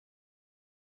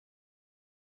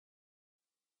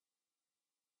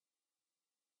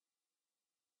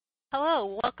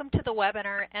Hello, welcome to the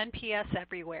webinar NPS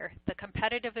Everywhere, the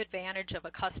competitive advantage of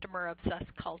a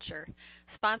customer-obsessed culture,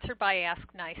 sponsored by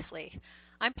AskNicely.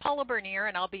 I'm Paula Bernier,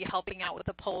 and I'll be helping out with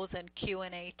the polls and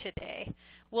Q&A today.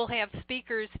 We'll have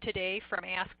speakers today from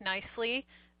AskNicely,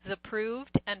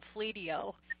 Zapproved, and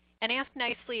Fleetio. And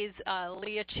AskNicely's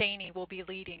Leah Chaney will be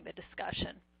leading the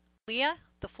discussion. Leah,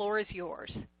 the floor is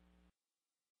yours.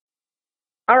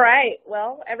 All right.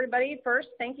 Well, everybody, first,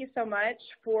 thank you so much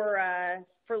for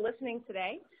listening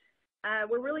today.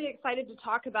 We're really excited to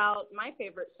talk about my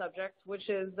favorite subject, which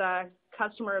is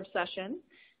customer obsession.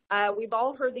 We've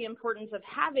all heard the importance of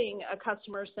having a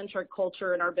customer-centric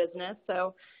culture in our business.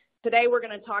 So today we're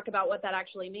going to talk about what that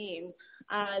actually means.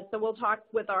 So we'll talk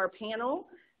with our panel,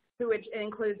 which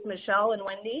includes Michelle and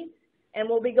Wendy, and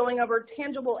we'll be going over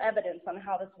tangible evidence on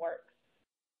how this works.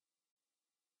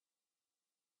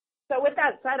 So with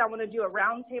that said, I want to do a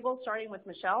round table starting with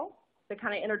Michelle to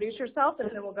kind of introduce yourself, and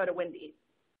then we'll go to Wendy.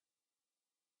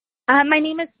 My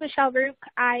name is Michelle Rook.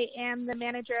 I am the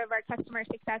manager of our Customer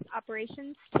Success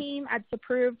Operations team at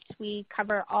Zapproved. We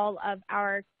cover all of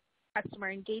our customer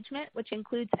engagement, which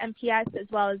includes NPS as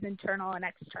well as internal and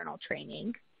external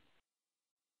training.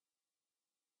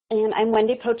 And I'm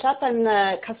Wendy Pochop. I'm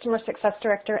the Customer Success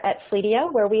Director at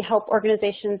Fleetio, where we help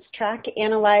organizations track,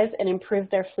 analyze, and improve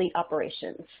their fleet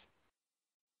operations.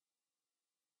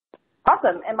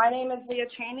 Awesome. And my name is Leah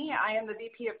Chaney. I am the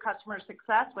VP of Customer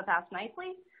Success with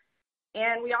AskNicely.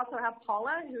 And we also have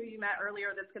Paula, who you met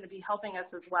earlier, that's going to be helping us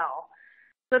as well.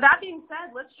 So that being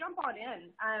said, let's jump on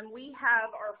in. We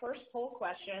have our first poll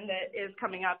question that is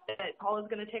coming up that Paula is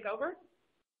going to take over.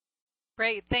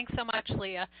 Great. Thanks so much,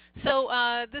 Leah. So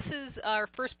this is our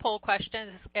first poll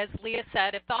question. As Leah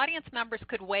said, if the audience members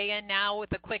could weigh in now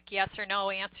with a quick yes or no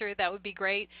answer, that would be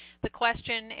great. The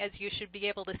question, as you should be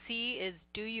able to see, is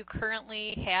do you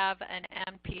currently have an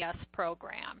NPS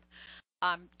program?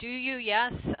 Do you,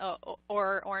 yes,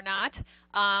 or not?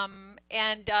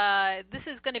 This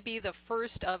is going to be the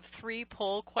first of 3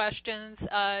 poll questions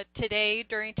today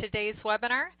during today's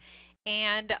webinar.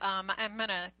 And I'm going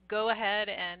to go ahead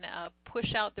and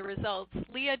push out the results.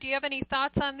 Leah, do you have any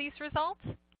thoughts on these results?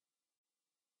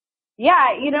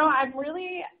 Yeah, you know, I'm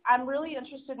really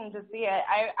interested in to see it.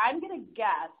 I'm going to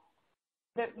guess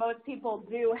that most people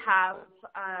do have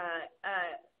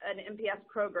an NPS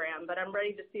program, but I'm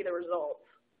ready to see the results.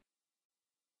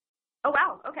 Oh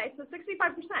wow, okay, so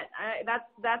 65%.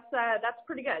 That's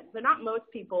pretty good. So not most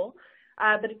people,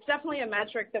 but it's definitely a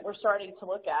metric that we're starting to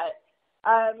look at.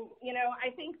 You know,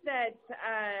 I think that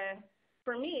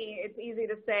for me, it's easy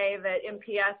to say that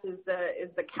NPS is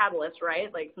the catalyst,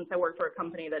 right? Like, since I work for a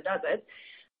company that does it.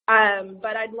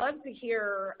 But I'd love to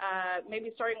hear,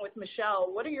 maybe starting with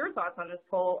Michelle, what are your thoughts on this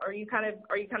poll? Are you kind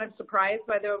of surprised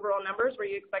by the overall numbers? Were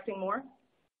you expecting more?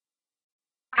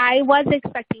 I was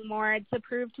expecting more. It's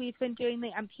approved. We've been doing the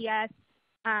NPS.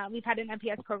 We've had an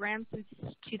NPS program since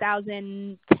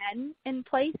 2010 in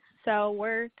place, so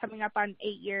we're coming up on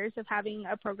 8 years of having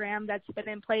a program that's been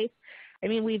in place. I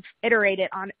mean, we've iterated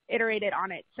on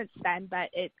it since then, but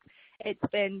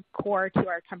it's been core to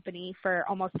our company for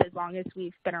almost as long as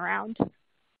we've been around.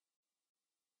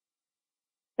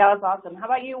 That was awesome. How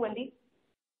about you, Wendy?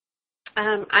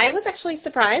 I was actually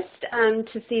surprised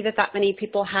to see that many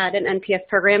people had an NPS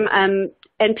program.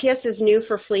 NPS is new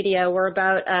for Fleetio. We're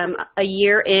about a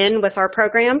year in with our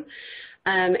program,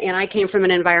 and I came from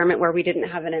an environment where we didn't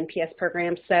have an NPS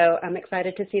program, so I'm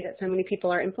excited to see that so many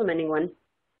people are implementing one.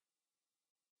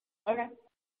 Okay,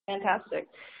 fantastic.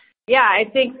 Yeah, I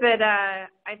think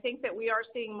that we are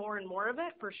seeing more and more of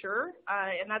it for sure,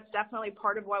 and that's definitely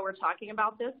part of why we're talking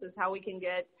about this, is how we can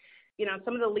get, you know,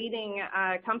 some of the leading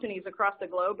companies across the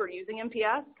globe are using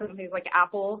NPS, companies like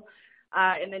Apple,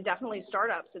 and then definitely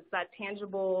startups. It's that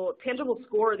tangible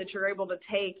score that you're able to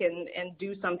take and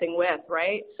do something with,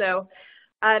 right? So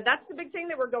that's the big thing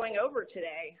that we're going over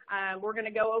today. We're going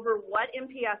to go over what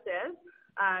NPS is.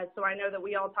 So I know that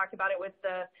we all talked about it with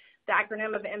the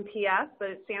acronym of NPS, but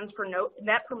it stands for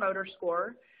Net Promoter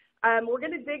Score. We're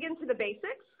going to dig into the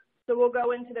basics. So we'll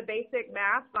go into the basic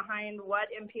math behind what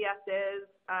NPS is,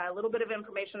 a little bit of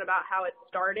information about how it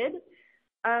started.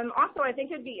 Also, I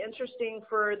think it'd be interesting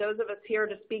for those of us here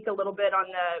to speak a little bit on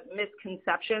the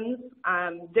misconceptions,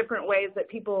 different ways that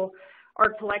people are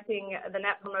collecting the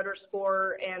Net Promoter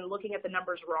Score and looking at the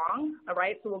numbers wrong, all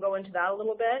right? So we'll go into that a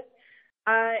little bit.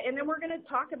 And then we're going to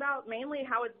talk about mainly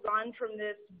how it's gone from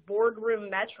this boardroom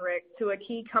metric to a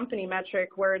key company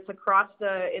metric where it's across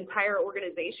the entire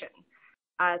organization.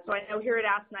 So I know here at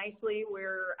AskNicely,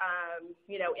 we're,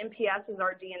 you know, NPS is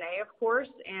our DNA, of course,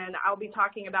 and I'll be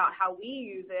talking about how we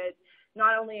use it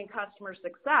not only in customer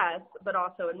success, but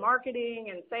also in marketing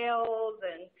and sales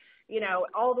and,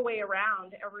 all the way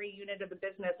around every unit of the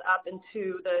business up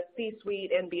into the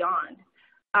C-suite and beyond.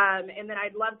 And then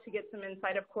I'd love to get some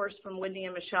insight, of course, from Wendy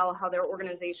and Michelle, how their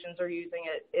organizations are using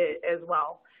it as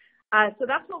well. So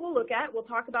that's what we'll look at. We'll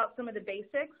talk about some of the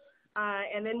basics,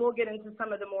 and then we'll get into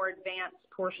some of the more advanced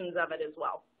portions of it as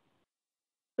well.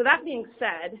 So that being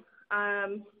said,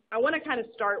 I want to kind of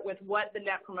start with what the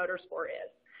Net Promoter Score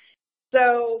is.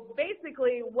 So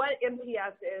basically what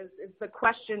NPS is the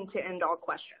question to end all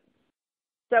questions.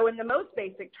 So in the most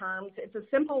basic terms, it's a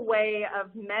simple way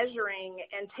of measuring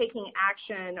and taking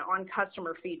action on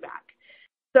customer feedback.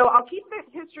 So I'll keep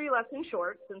the history lesson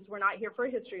short since we're not here for a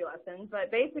history lesson,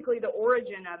 but basically the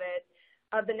origin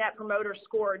of the Net Promoter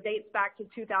Score dates back to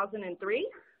 2003,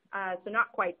 so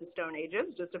not quite the Stone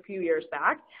Ages, just a few years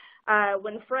back,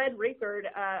 when Fred Rickard,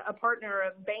 a partner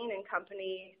of Bain &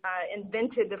 Company,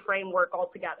 invented the framework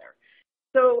altogether.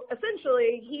 So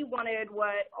essentially, he wanted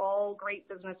what all great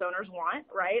business owners want,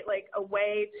 right? Like a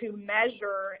way to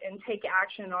measure and take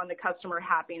action on the customer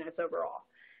happiness overall.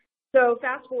 So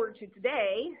fast forward to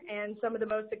today, and some of the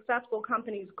most successful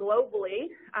companies globally,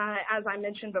 as I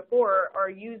mentioned before, are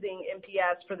using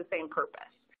NPS for the same purpose.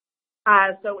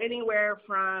 So anywhere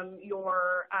from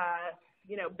your,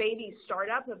 baby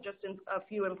startup of just a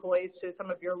few employees to some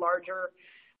of your larger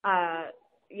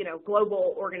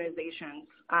global organizations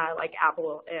like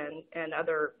Apple and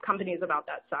other companies about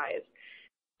that size.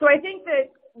 So I think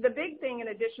that the big thing, in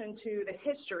addition to the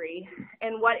history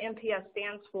and what NPS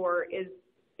stands for, is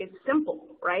it's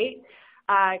simple, right?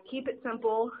 Keep it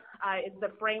simple is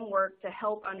the framework to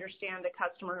help understand the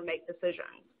customer and make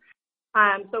decisions.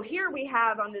 So here we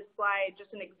have on this slide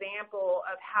just an example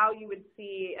of how you would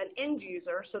see an end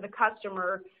user, so the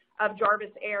customer of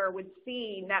Jarvis Air would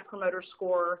see Net Promoter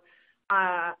Score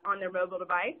on their mobile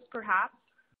device, perhaps,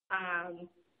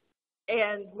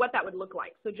 and what that would look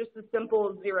like. So just a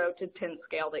simple 0 to 10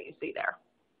 scale that you see there.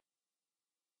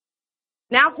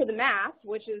 Now to the math,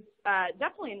 which is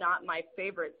definitely not my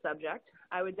favorite subject.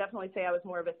 I would definitely say I was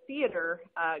more of a theater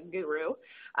guru.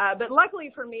 But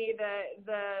luckily for me,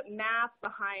 the math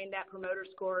behind Net Promoter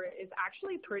Score is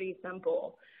actually pretty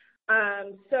simple.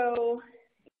 So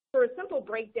for a simple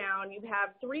breakdown, you have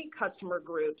 3 customer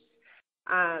groups.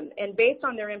 And based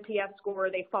on their NPS score,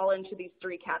 they fall into these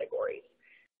 3 categories.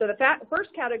 So the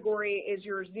first category is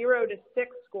your 0 to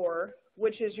 6 score,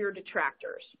 which is your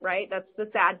detractors, right? That's the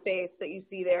sad face that you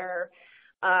see there.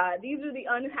 These are the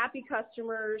unhappy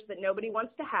customers that nobody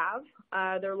wants to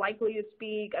have. They're likely to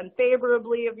speak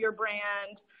unfavorably of your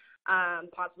brand,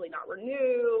 possibly not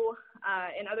renew,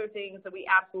 and other things that we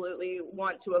absolutely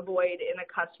want to avoid in a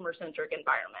customer-centric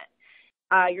environment.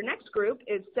 Your next group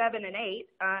is 7 and 8,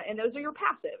 and those are your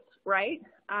passives, right?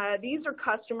 These are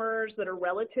customers that are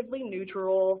relatively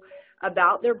neutral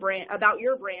about their brand, about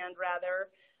your brand rather.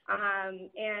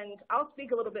 And I'll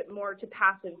speak a little bit more to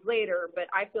passives later, but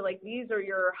I feel like these are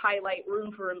your highlight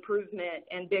room for improvement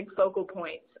and big focal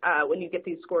points when you get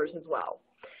these scores as well.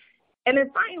 And then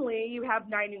finally, you have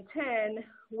 9 and 10,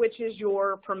 which is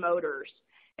your promoters.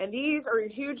 And these are your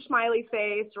huge smiley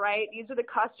face, right? These are the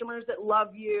customers that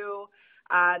love you.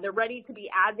 They're ready to be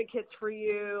advocates for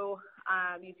you.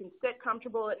 You can sit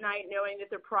comfortable at night knowing that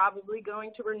they're probably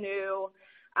going to renew.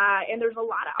 And there's a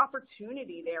lot of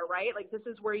opportunity there, right? Like this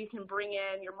is where you can bring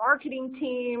in your marketing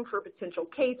team for potential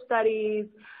case studies.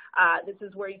 This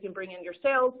is where you can bring in your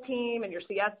sales team and your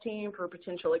CS team for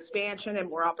potential expansion and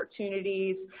more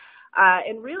opportunities.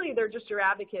 And really, they're just your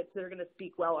advocates that are going to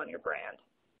speak well on your brand.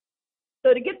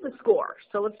 So to get the score,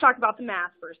 so let's talk about the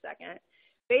math for a second.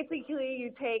 Basically,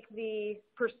 you take the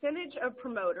percentage of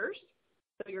promoters,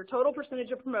 so your total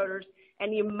percentage of promoters,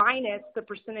 and you minus the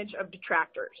percentage of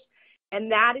detractors.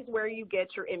 And that is where you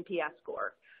get your NPS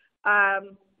score.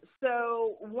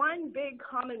 So one big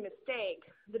common mistake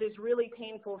that is really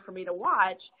painful for me to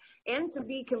watch, and to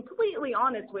be completely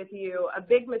honest with you, a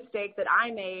big mistake that I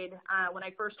made when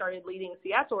I first started leading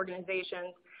CS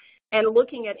organizations and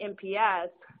looking at NPS,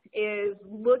 is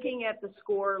looking at the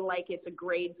score like it's a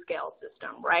grade scale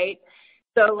system, right?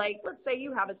 So like, let's say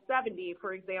you have a 70,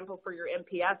 for example, for your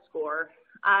NPS score.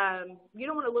 You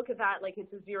don't want to look at that like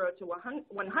it's a 0 to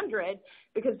 100,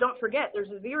 because don't forget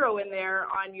there's a 0 in there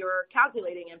on your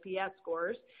calculating NPS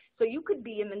scores. So you could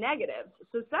be in the negative.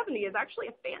 So 70 is actually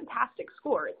a fantastic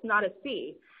score. It's not a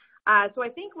C. So I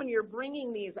think when you're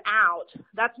bringing these out,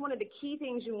 that's one of the key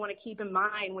things you want to keep in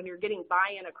mind when you're getting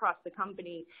buy-in across the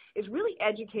company, is really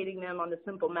educating them on the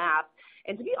simple math.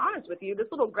 And to be honest with you, this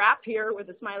little graph here with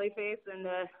the smiley face and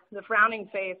the frowning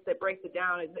face that breaks it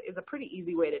down is a pretty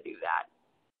easy way to do that.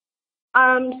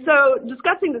 So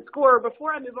discussing the score,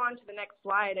 before I move on to the next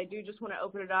slide, I do just want to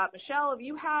open it up. Michelle, have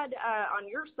you had, on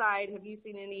your side, have you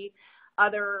seen any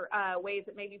other ways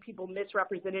that maybe people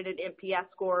misrepresented an NPS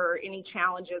score or any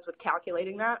challenges with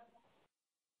calculating that?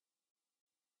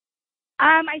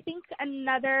 I think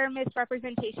another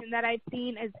misrepresentation that I've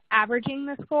seen is averaging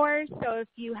the scores. So if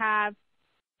you have,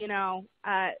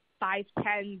 5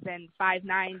 10s and 5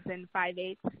 9s and 5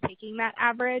 8s, taking that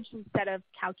average instead of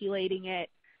calculating it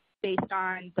based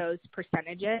on those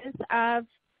percentages of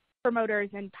promoters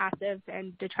and passives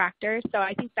and detractors. So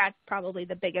I think that's probably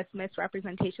the biggest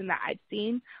misrepresentation that I've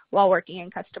seen while working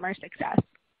in customer success.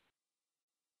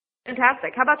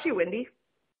 Fantastic. How about you, Wendy?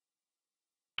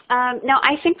 No,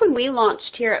 I think when we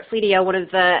launched here at Fleetio, one of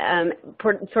the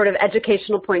sort of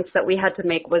educational points that we had to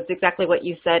make was exactly what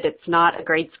you said. It's not a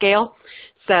grade scale.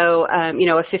 So,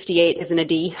 a 58 isn't a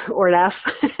D or an F,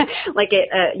 like it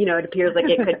appears like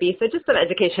it could be. So just some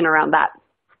education around that.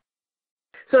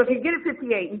 So if you get a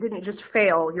 58, you didn't just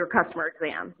fail your customer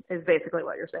exam, is basically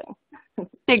what you're saying.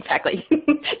 Exactly.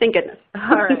 Thank goodness.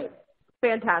 All right.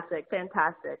 Fantastic.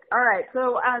 All right.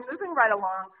 So moving right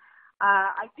along,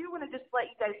 I do want to just let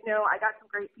you guys know I got some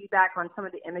great feedback on some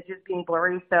of the images being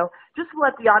blurry. So just to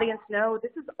let the audience know,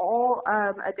 this is all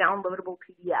a downloadable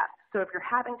PDF. So if you're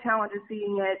having challenges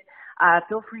seeing it,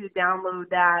 feel free to download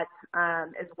that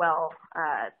as well.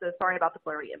 So sorry about the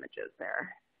blurry images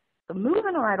there. So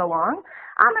moving right along,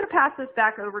 I'm going to pass this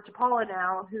back over to Paula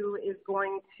now, who is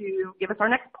going to give us our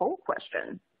next poll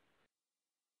question.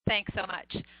 Thanks so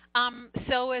much.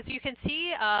 So as you can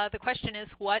see, the question is,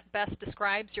 what best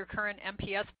describes your current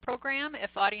NPS program? If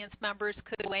audience members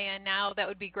could weigh in now, that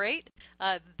would be great.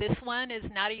 This one is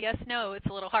not a yes/no. It's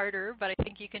a little harder, but I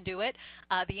think you can do it.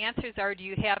 The answers are: do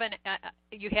you have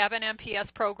an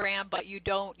NPS program, but you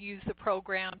don't use the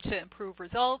program to improve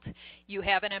results? You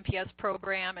have an NPS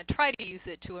program and try to use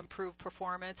it to improve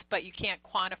performance, but you can't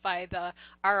quantify the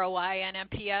ROI on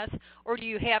NPS? Or do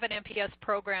you have an NPS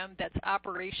program that's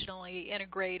operationally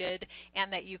integrated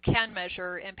and that you can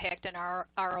measure impact and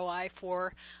ROI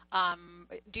for?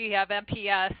 Do you have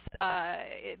NPS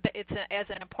as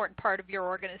an important part of your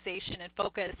organization and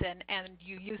focus, and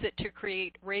you use it to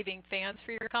create raving fans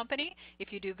for your company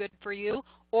if you do good for you?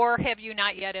 Or have you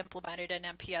not yet implemented an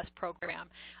NPS program?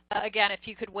 Again, if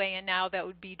you could weigh in now, that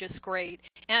would be just great.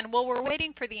 And while we're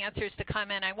waiting for the answers to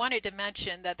come in, I wanted to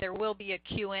mention that there will be a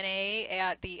Q&A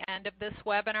at the end of this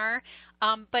webinar.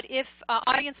 But if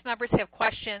audience members have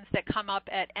questions that come up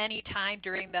at any time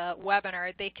during the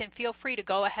webinar, they can feel free to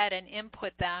go ahead and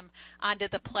input them onto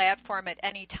the platform at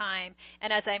any time.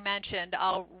 And as I mentioned,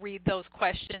 I'll read those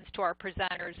questions to our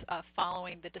presenters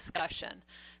following the discussion.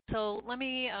 So let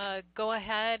me go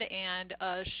ahead and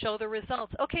show the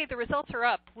results. Okay, the results are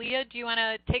up. Leah, do you want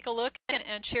to take a look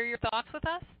and share your thoughts with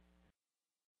us?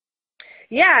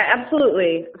 Yeah,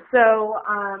 absolutely. So,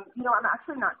 I'm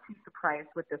actually not too surprised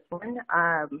with this one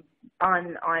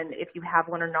on if you have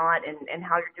one or not and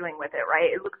how you're doing with it,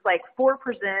 right? It looks like 4%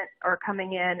 are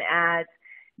coming in as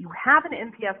you have an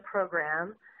NPS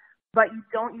program, but you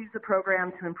don't use the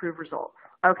program to improve results.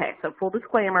 Okay, so full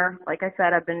disclaimer, like I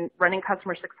said, I've been running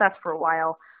customer success for a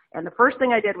while, and the first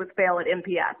thing I did was fail at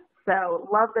NPS. So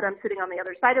love that I'm sitting on the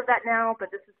other side of that now, but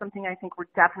this is something I think we're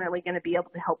definitely going to be able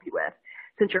to help you with.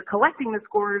 Since you're collecting the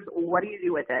scores, what do you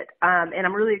do with it? And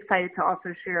I'm really excited to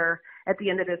also share at the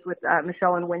end of this with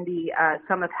Michelle and Wendy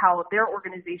some of how their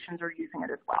organizations are using it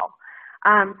as well.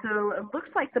 So it looks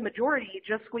like the majority,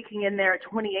 just squeaking in there at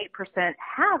 28%,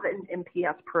 have an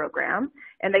NPS program,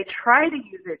 and they try to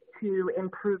use it to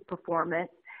improve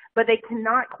performance, but they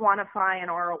cannot quantify an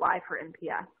ROI for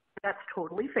NPS. That's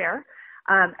totally fair.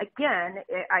 Again,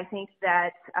 I think that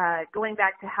going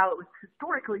back to how it was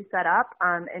historically set up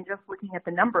and just looking at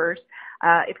the numbers,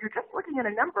 if you're just looking at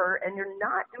a number and you're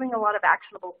not doing a lot of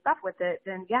actionable stuff with it,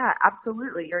 then yeah,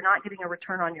 absolutely, you're not getting a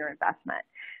return on your investment.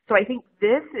 So I think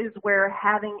this is where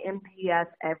having NPS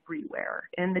everywhere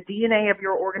in the DNA of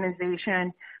your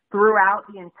organization throughout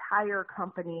the entire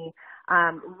company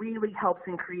really helps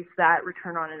increase that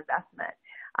return on investment.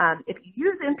 If you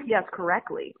use NPS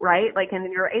correctly, right,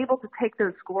 and you're able to take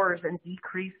those scores and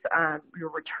decrease your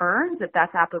returns, if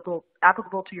that's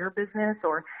applicable to your business,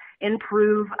 or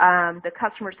improve the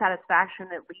customer satisfaction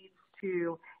that leads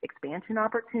to expansion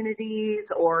opportunities,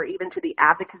 or even to the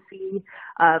advocacy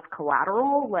of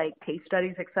collateral, like case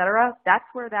studies, et cetera, that's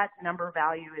where that number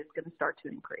value is going to start to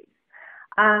increase.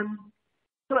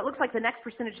 So it looks like the next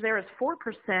percentage there is 4%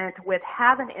 with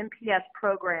have an NPS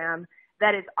program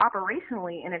that is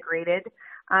operationally integrated,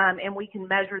 and we can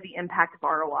measure the impact of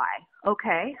ROI.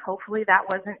 Okay, hopefully that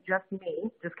wasn't just me.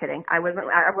 Just kidding. I wasn't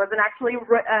actually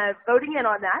voting in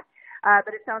on that.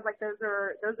 but it sounds like those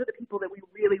are the people that we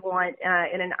really want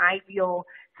in an ideal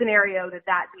scenario,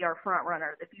 that be our front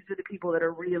runner, that these are the people that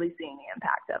are really seeing the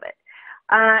impact of it.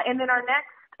 And then our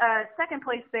next second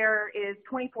place there is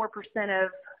 24%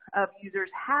 of users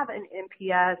have an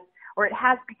NPS, or it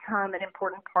has become an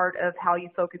important part of how you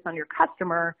focus on your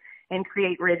customer and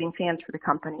create raving fans for the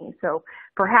company. So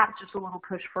perhaps just a little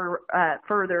push for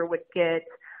further would get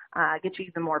you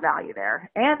even more value there.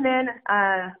 And then,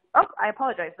 I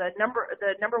apologize. The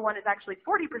number one is actually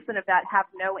 40% of that have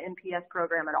no NPS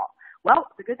program at all. Well,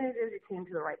 the good news is you came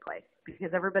to the right place,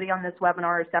 because everybody on this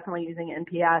webinar is definitely using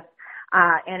NPS,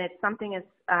 and it's something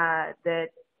that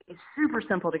is super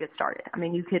simple to get started. I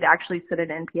mean, you could actually set an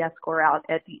NPS score out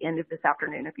at the end of this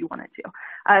afternoon if you wanted to.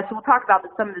 So we'll talk about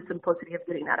some of the simplicity of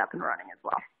getting that up and running as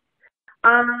well.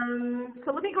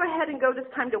 So let me go ahead and go this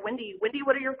time to Wendy. Wendy,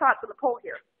 what are your thoughts on the poll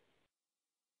here?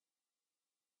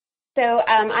 So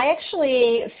I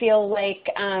actually feel like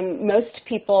most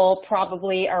people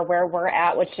probably are where we're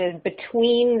at, which is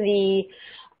between the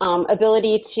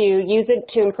ability to use it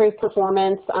to improve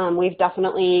performance. We've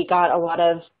definitely got a lot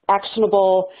of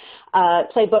actionable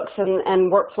playbooks and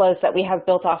workflows that we have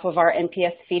built off of our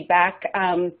NPS feedback,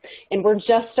 and we're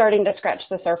just starting to scratch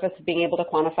the surface of being able to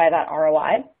quantify that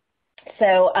ROI.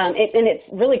 So, and it's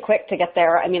really quick to get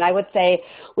there. I mean, I would say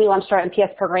we launched our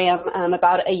NPS program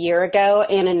about a year ago,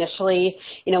 and initially,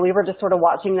 we were just sort of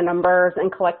watching the numbers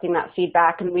and collecting that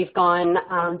feedback, and we've gone,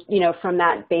 from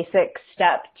that basic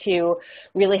step to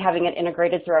really having it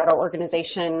integrated throughout our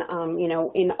organization,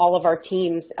 in all of our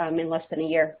teams in less than a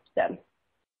year. So,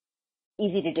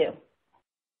 easy to do.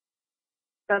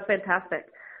 That's fantastic.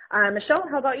 Michelle,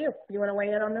 how about you? You want to weigh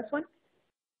in on this one?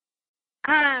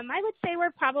 I would say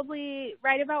we're probably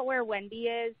right about where Wendy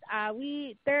is.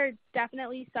 There are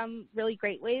definitely some really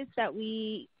great ways that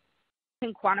we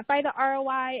can quantify the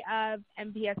ROI of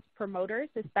NPS promoters,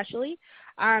 especially.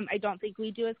 I don't think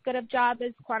we do as good of job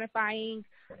as quantifying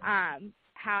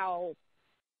how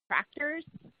tractors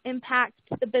impact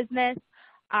the business,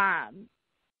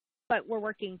 but we're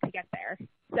working to get there.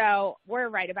 So we're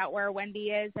right about where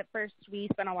Wendy is. At first, we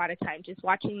spent a lot of time just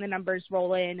watching the numbers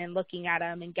roll in and looking at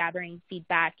them and gathering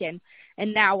feedback, and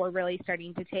now we're really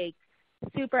starting to take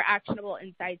super actionable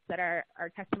insights that our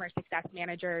customer success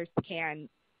managers can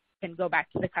go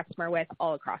back to the customer with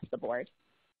all across the board.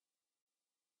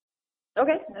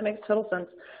 Okay, that makes total sense.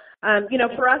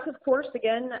 For us, of course,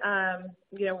 again,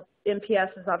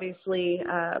 NPS is obviously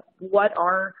what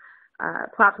our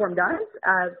platform does.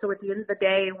 So at the end of the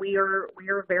day, we are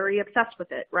very obsessed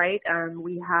with it, right?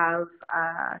 We have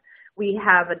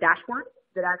a dashboard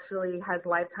that actually has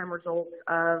lifetime results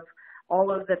of all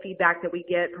of the feedback that we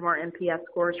get from our NPS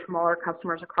scores from all our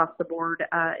customers across the board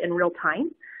in real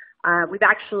time. We've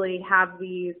actually have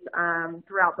these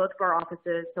throughout both of our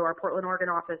offices, so our Portland, Oregon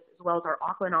office as well as our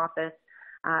Auckland office,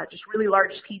 just really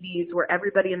large TVs where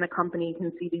everybody in the company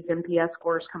can see these NPS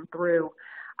scores come through.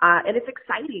 And it's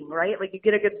exciting, right? Like you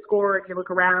get a good score and you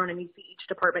look around and you see each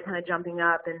department kind of jumping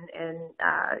up and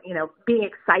being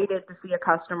excited to see a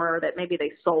customer that maybe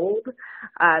they sold,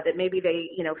 that maybe they,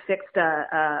 fixed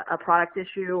a product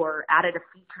issue or added a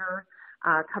feature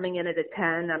coming in at a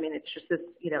 10. I mean, it's just this,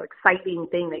 exciting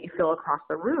thing that you feel across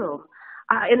the room.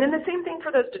 And then the same thing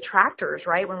for those detractors,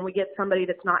 right? When we get somebody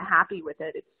that's not happy with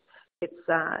it,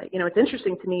 it's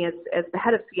interesting to me as the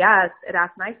head of CS at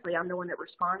AskNicely, I'm the one that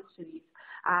responds to these.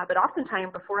 But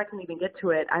oftentimes, before I can even get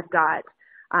to it, I've got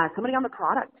somebody on the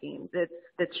product team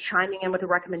that's chiming in with a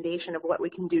recommendation of what we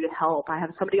can do to help. I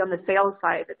have somebody on the sales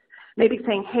side that's maybe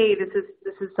saying, hey, this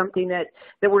is something that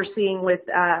we're seeing with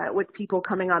people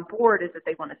coming on board, is that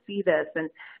they want to see this. And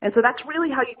so that's really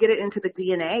how you get it into the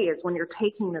DNA, is when you're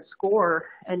taking the score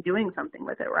and doing something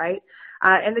with it, right?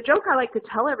 And the joke I like to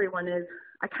tell everyone is,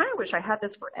 I kind of wish I had this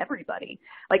for everybody.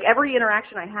 Like every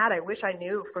interaction I had, I wish I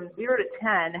knew from 0 to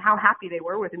 10 how happy they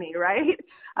were with me, right?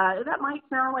 That might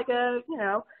sound like a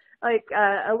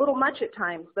little much at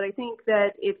times, but I think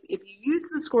that if you use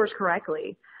the scores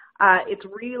correctly, it's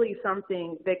really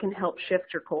something that can help shift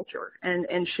your culture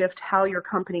and shift how your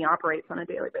company operates on a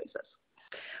daily basis.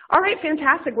 All right,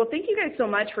 fantastic. Well, thank you guys so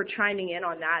much for chiming in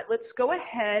on that. Let's go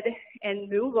ahead and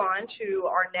move on to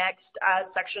our next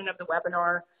section of the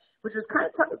webinar, which is kind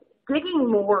of digging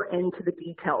more into the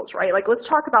details, right? Like, let's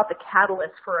talk about the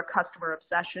catalyst for a customer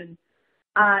obsession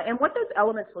and what those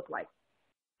elements look like.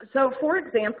 So, for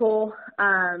example,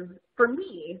 for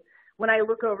me, when I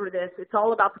look over this, it's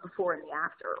all about the before and the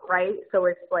after, right? So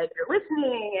it's like you're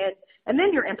listening and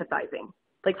then you're empathizing.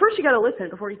 Like, first you got to listen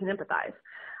before you can empathize.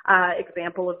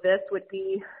 Example of this would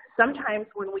be sometimes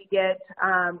when we get,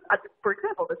 for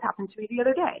example, this happened to me the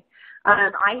other day.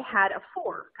 I had a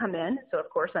 4 come in, so of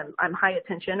course I'm high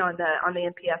attention on the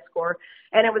NPS score,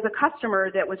 and it was a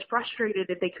customer that was frustrated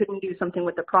that they couldn't do something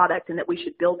with the product and that we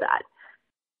should build that.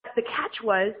 The catch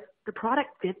was the product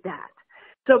did that.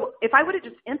 So if I would have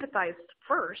just empathized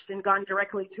first and gone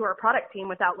directly to our product team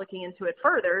without looking into it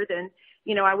further, then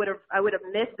I would have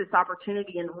missed this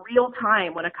opportunity in real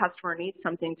time when a customer needs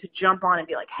something to jump on and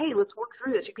be like, hey, let's work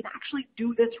through this. You can actually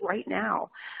do this right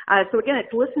now. So again,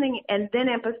 it's listening and then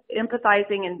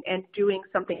empathizing and doing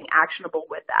something actionable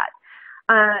with that.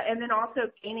 And then also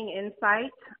gaining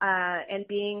insight and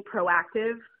being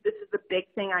proactive. This is the big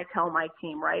thing I tell my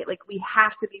team, right? Like, we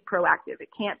have to be proactive. It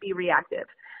can't be reactive.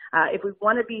 If we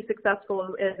want to be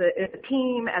successful as a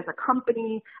team, as a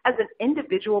company, as an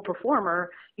individual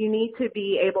performer, you need to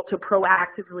be able to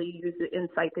proactively use the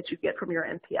insight that you get from your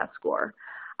NPS score.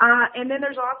 And then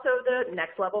there's also the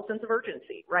next level sense of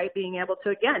urgency, right? Being able to,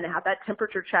 again, have that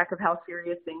temperature check of how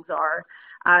serious things are.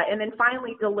 And then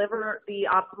finally, deliver the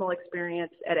optimal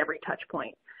experience at every touch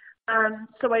point.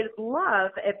 So I'd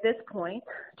love at this point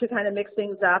to kind of mix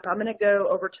things up. I'm going to go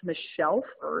over to Michelle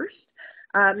first.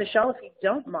 Michelle, if you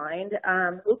don't mind,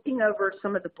 looking over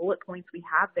some of the bullet points we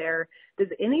have there, does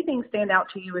anything stand out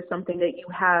to you as something that you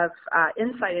have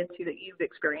insight into that you've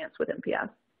experienced with NPS?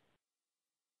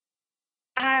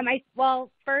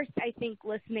 First, I think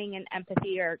listening and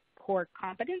empathy are core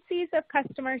competencies of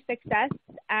customer success.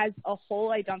 As a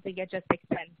whole, I don't think it just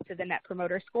extends to the Net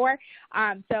Promoter Score.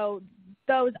 So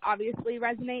those obviously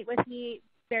resonate with me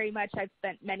very much. I've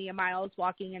spent many a miles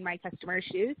walking in my customer's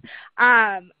shoes.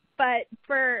 But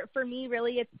for me,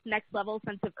 really, it's next level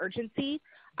sense of urgency.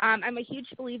 I'm a huge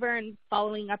believer in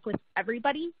following up with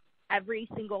everybody every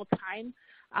single time.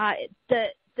 The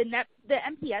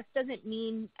NPS doesn't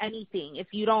mean anything if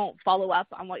you don't follow up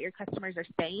on what your customers are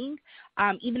saying,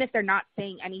 even if they're not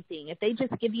saying anything. If they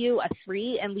just give you a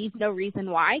 3 and leave no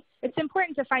reason why, it's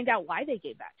important to find out why they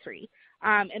gave that 3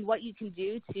 and what you can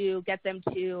do to get them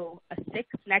to a 6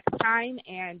 next time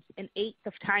and an 8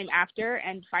 the time after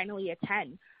and finally a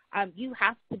 10. You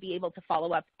have to be able to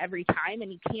follow up every time,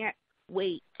 and you can't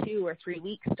wait 2 or 3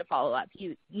 weeks to follow up.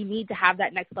 You need to have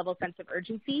that next level sense of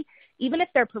urgency, even if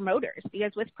they're promoters,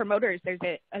 because with promoters, there's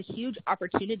a huge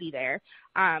opportunity there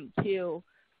to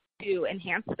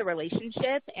enhance the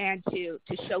relationship and to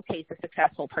showcase a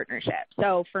successful partnership.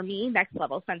 So for me, next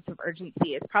level sense of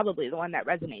urgency is probably the one that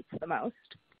resonates the most.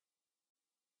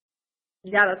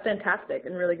 Yeah, that's fantastic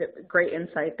and really great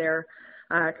insight there.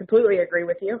 Completely agree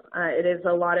with you. It is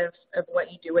a lot of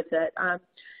what you do with it.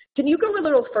 Can you go a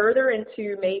little further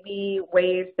into maybe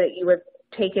ways that you have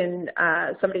taken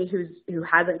somebody who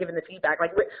hasn't given the feedback?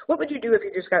 Like, what would you do if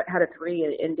you just had a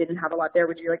 3 and didn't have a lot there?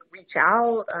 Would you reach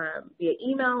out via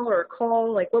email or a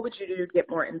call? Like, what would you do to get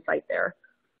more insight there?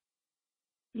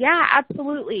 Yeah,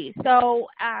 absolutely. So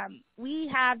we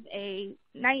have a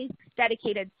nice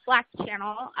dedicated Slack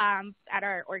channel at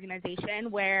our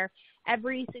organization where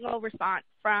every single response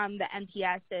from the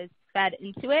NPS is fed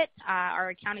into it. Our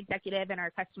account executive and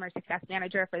our customer success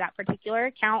manager for that particular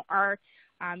account are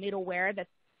made aware that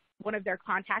one of their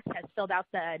contacts has filled out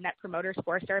the Net Promoter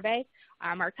Score survey.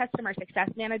 Our customer success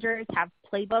managers have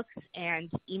playbooks and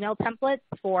email templates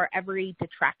for every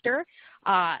detractor.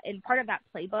 And part of that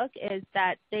playbook is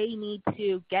that they need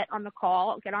to get on a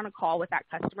call with that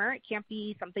customer. It can't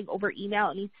be something over email.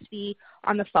 It needs to be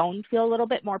on the phone, feel a little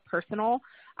bit more personal.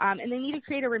 And they need to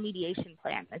create a remediation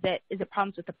plan. Is it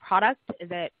problems with the product? Is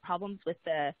it problems with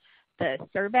the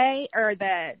survey or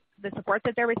the support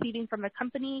that they're receiving from the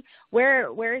company?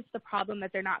 Where is the problem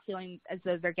that they're not feeling as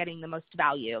though they're getting the most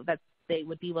value that they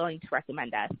would be willing to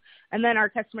recommend us? And then our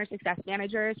customer success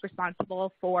manager is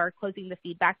responsible for closing the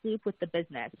feedback loop with the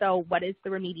business. So what is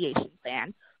the remediation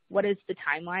plan? What is the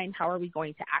timeline? How are we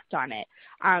going to act on it?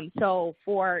 So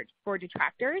for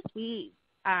detractors, we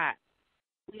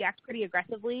act pretty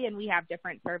aggressively, and we have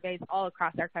different surveys all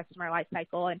across our customer life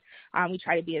cycle, and we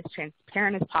try to be as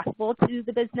transparent as possible to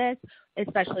the business,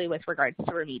 especially with regards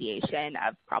to remediation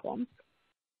of problems.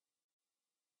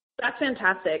 That's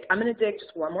fantastic. I'm going to dig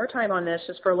just one more time on this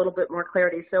just for a little bit more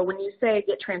clarity. So when you say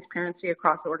get transparency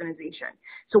across the organization,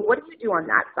 so what do you do on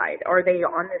that side? Are they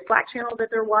on the Slack channel that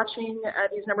they're watching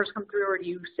these numbers come through, or do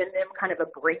you send them kind of a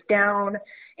breakdown?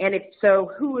 And if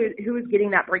so, who is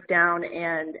getting that breakdown,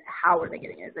 and how are they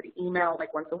getting it? Is it email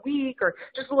like once a week, or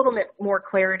just a little bit more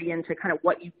clarity into kind of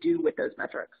what you do with those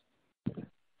metrics?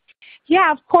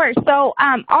 Yeah, of course. So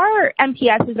our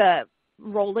NPS is a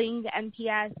rolling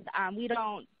NPS. We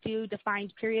don't do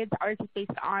defined periods. Ours is based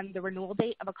on the renewal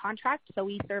date of a contract. So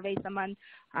we survey someone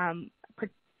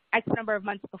X number of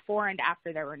months before and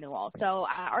after their renewal. So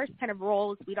ours kind of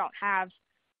rolls. We don't have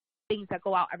things that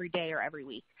go out every day or every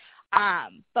week.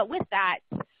 But with that,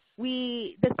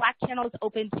 the Slack channel is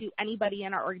open to anybody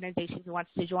in our organization who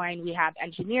wants to join. We have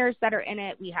engineers that are in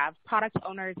it. We have product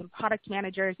owners and product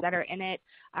managers that are in it.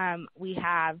 We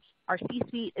have our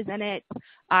C-suite is in it.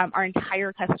 Our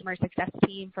entire customer success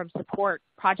team, from support,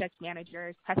 project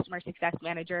managers, customer success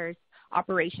managers,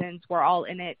 operations, we're all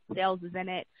in it. Sales is in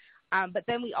it. But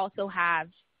then we also have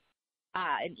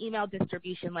an email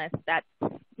distribution list that's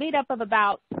made up of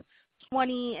about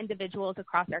 20 individuals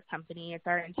across our company. It's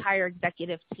our entire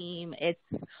executive team. It's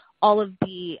all of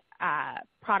the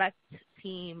product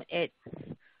team. It's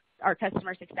our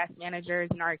customer success managers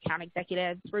and our account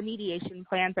executives. Remediation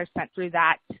plans are sent through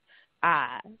that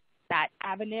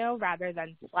avenue rather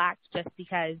than Slack, just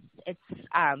because it's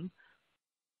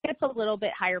a little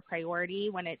bit higher priority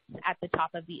when it's at the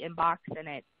top of the inbox and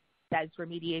it says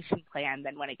remediation plan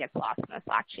than when it gets lost in the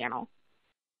Slack channel.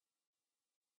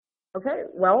 Okay,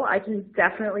 well, I can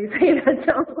definitely say that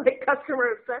sounds like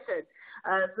customer obsession.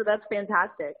 So that's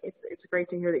fantastic. It's great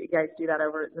to hear that you guys do that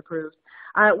over at Approved.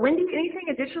 Wendy, anything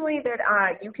additionally that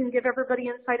you can give everybody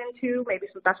insight into, maybe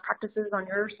some best practices on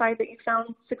your side that you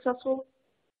found successful?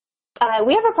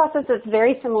 We have a process that's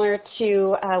very similar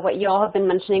to what you all have been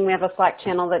mentioning. We have a Slack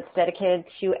channel that's dedicated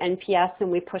to NPS,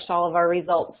 and we push all of our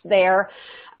results there.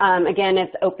 Again,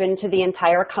 it's open to the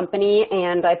entire company,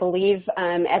 and I believe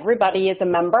everybody is a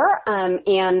member,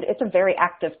 and it's a very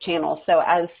active channel. So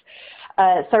as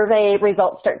survey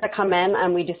results start to come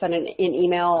in, we do send an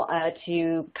email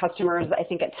to customers, I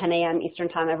think at 10 a.m. Eastern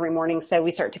time every morning. So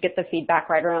we start to get the feedback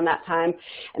right around that time,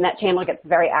 and that channel gets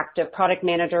very active. Product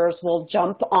managers will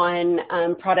jump on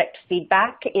product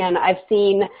feedback, and I've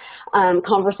seen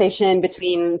conversation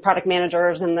between product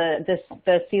managers and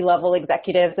the C-level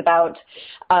executives about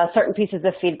certain pieces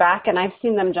of feedback, and I've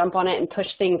seen them jump on it and push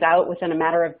things out within a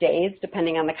matter of days,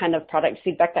 depending on the kind of product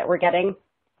feedback that we're getting.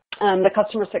 The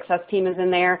customer success team is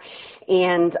in there,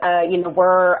 and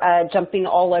we're jumping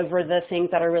all over the things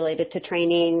that are related to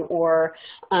training, or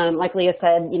like Leah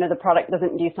said, the product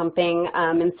doesn't do something,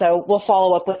 and so we'll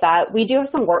follow up with that. We do have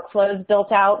some workflows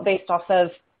built out based off of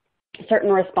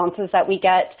certain responses that we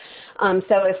get.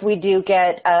 So if we do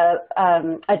get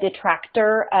a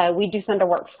detractor, we do send a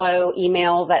workflow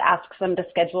email that asks them to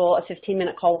schedule a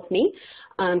 15-minute call with me,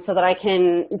 so that I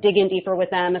can dig in deeper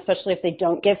with them, especially if they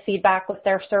don't give feedback with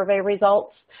their survey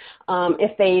results.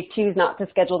 If they choose not to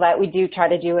schedule that, we do try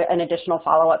to do an additional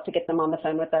follow-up to get them on the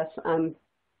phone with us,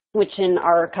 which in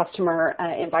our customer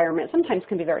environment sometimes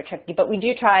can be very tricky, but we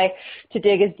do try to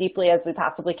dig as deeply as we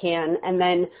possibly can. And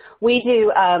then we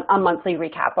do a monthly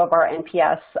recap of our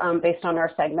NPS based on our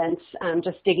segments,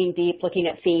 just digging deep, looking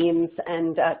at themes,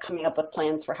 and coming up with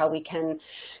plans for how we can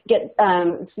get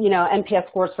NPS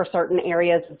scores for certain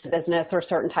areas of the business or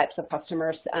certain types of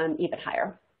customers even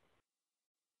higher.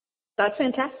 That's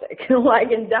fantastic. Well, I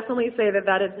can definitely say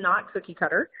that is not cookie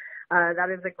cutter. That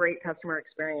is a great customer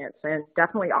experience and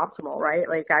definitely optimal, right?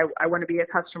 Like I want to be a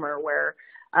customer where,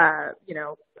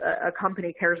 a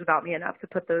company cares about me enough to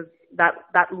put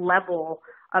that level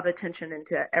of attention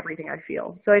into everything I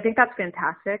feel. So I think that's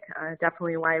fantastic.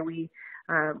 Definitely why we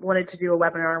wanted to do a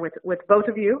webinar with both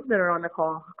of you that are on the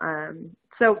call.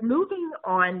 So moving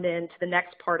on then to the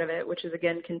next part of it, which is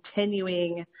again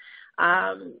continuing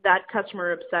that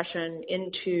customer obsession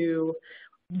into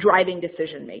driving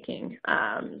decision making.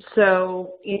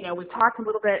 So, we've talked a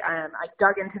little bit, I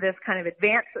dug into this kind of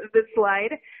advance of this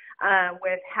slide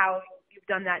with how you've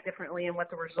done that differently and what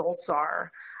the results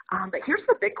are. But here's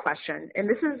the big question, and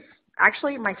this is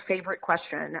actually my favorite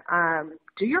question.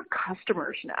 Do your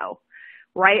customers know,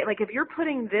 right? Like if you're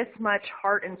putting this much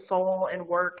heart and soul and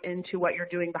work into what you're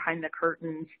doing behind the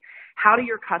curtains, how do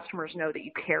your customers know that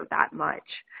you care that much?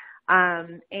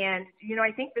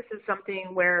 I think this is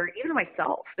something where even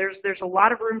myself, there's a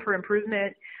lot of room for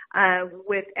improvement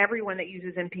with everyone that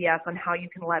uses NPS on how you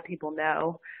can let people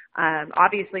know.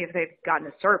 Obviously, if they've gotten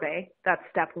a survey, that's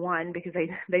step one because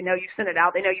they know you sent it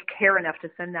out. They know you care enough to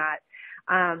send that.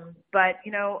 But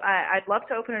I'd love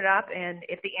to open it up, and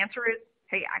if the answer is,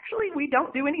 hey, actually, we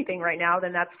don't do anything right now,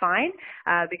 then that's fine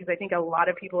because I think a lot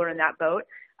of people are in that boat.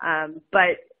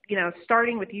 But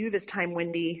starting with you this time,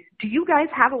 Wendy, do you guys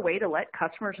have a way to let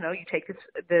customers know you take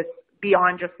this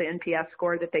beyond just the NPS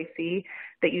score that they see,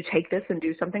 that you take this and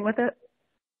do something with it?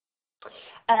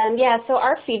 Yeah, so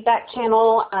our feedback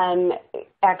channel,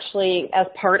 actually, as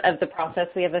part of the process,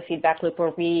 we have a feedback loop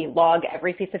where we log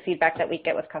every piece of feedback that we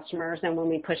get with customers, and when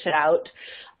we push it out,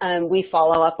 we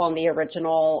follow up on the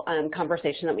original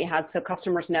conversation that we had, so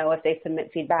customers know if they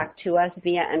submit feedback to us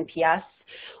via NPS.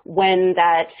 When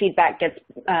that feedback gets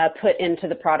put into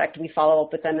the product, we follow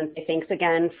up with them and say thanks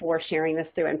again for sharing this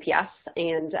through NPS,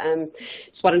 and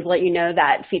just wanted to let you know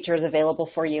that feature is available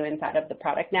for you inside of the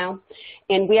product now.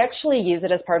 And we actually use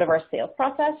it as part of our sales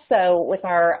process. So with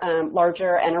our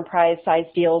larger enterprise size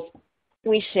deals,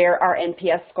 we share our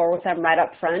NPS score with them right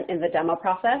up front in the demo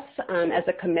process as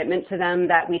a commitment to them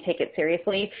that we take it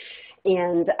seriously.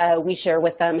 And we share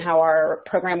with them how our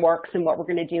program works and what we're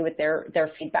going to do with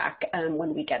their feedback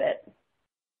when we get it.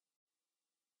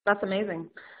 That's amazing.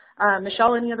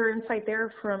 Michelle, any other insight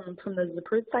there from the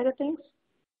Zaprud side of things?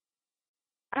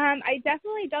 I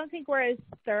definitely don't think we're as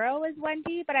thorough as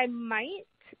Wendy, but I might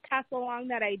pass along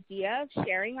that idea of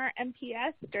sharing our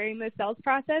NPS during the sales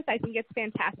process. I think it's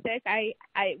fantastic.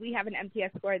 We have an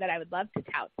NPS score that I would love to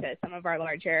tout to some of our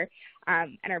larger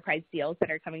enterprise deals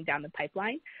that are coming down the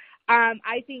pipeline.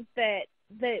 I think that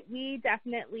we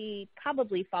definitely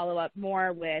probably follow up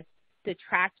more with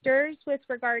detractors with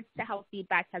regards to how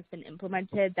feedback has been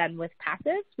implemented than with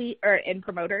passives and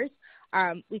promoters.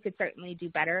 We could certainly do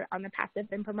better on the passive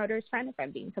and promoters front, if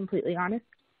I'm being completely honest.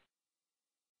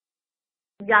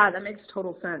 Yeah, that makes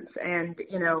total sense. And,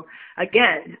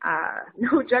 again,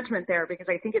 no judgment there, because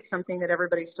I think it's something that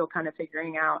everybody's still kind of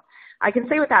figuring out. I can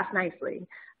say with AskNicely,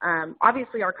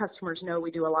 obviously our customers know we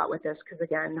do a lot with this because,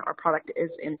 again, our product is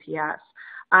NPS.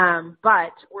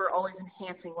 But we're always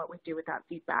enhancing what we do with that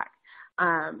feedback.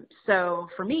 So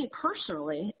for me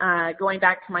personally, going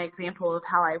back to my example of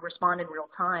how I respond in real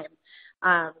time,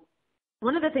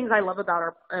 one of the things I love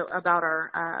about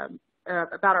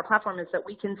our platform is that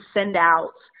we can send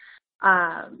out,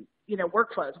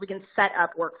 workflows. We can set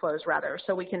up workflows rather.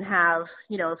 So we can have,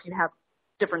 if you have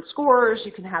different scores,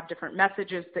 you can have different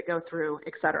messages that go through,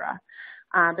 et cetera.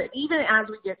 But even as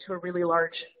we get to a really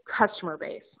large customer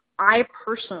base, I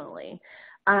personally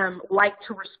like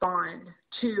to respond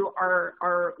to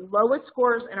our lowest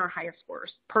scores and our highest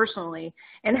scores personally,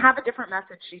 and have a different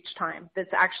message each time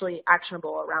that's actually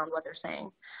actionable around what they're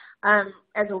saying.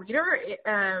 As a leader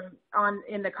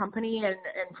in the company and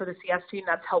for the CS team,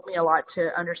 that's helped me a lot to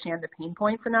understand the pain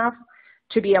points enough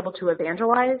to be able to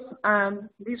evangelize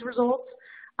these results.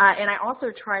 And I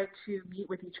also try to meet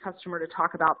with each customer to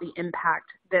talk about the impact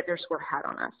that their score had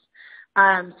on us.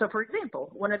 So, for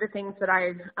example, one of the things that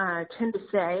I tend to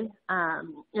say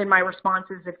in my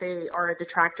responses, if they are a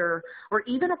detractor or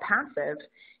even a passive,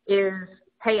 is,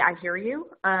 hey, I hear you.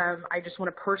 I just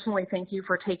want to personally thank you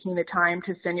for taking the time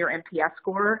to send your NPS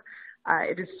score.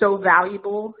 It is so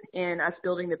valuable in us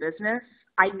building the business.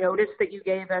 I noticed that you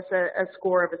gave us a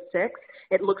score of a 6.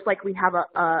 It looks like we have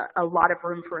a lot of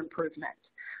room for improvement.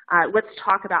 Let's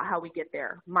talk about how we get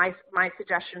there. My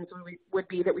suggestions would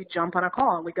be that we jump on a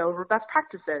call and we go over best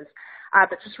practices,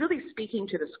 but just really speaking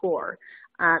to the score.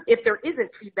 If there isn't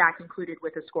feedback included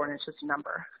with the score and it's just a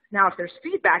number. Now, if there's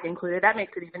feedback included, that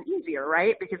makes it even easier,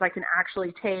 right? Because I can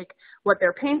actually take what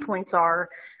their pain points are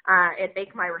and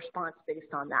make my response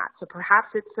based on that. So perhaps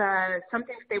it's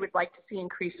something that they would like to see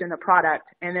increased in the product,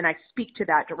 and then I speak to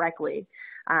that directly.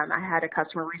 I had a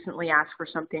customer recently ask for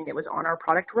something that was on our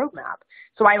product roadmap.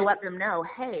 So I let them know,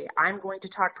 hey, I'm going to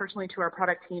talk personally to our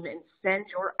product team and send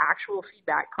your actual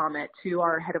feedback comment to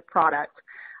our head of product.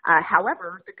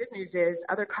 However, the good news is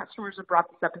other customers have brought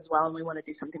this up as well, and we want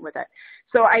to do something with it.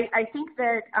 So I think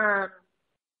that a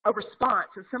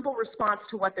simple response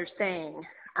to what they're saying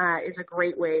is a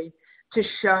great way to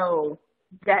show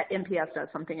that NPS does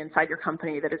something inside your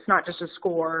company, that it's not just a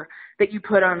score that you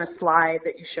put on a slide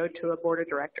that you showed to a board of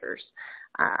directors.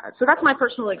 So that's my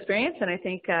personal experience, and I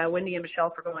thank Wendy and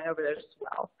Michelle for going over this as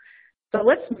well. So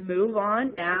let's move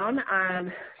on down.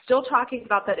 Still talking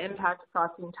about that impact across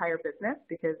the entire business,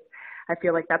 because I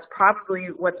feel like that's probably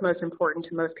what's most important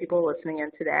to most people listening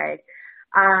in today.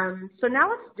 So now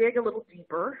let's dig a little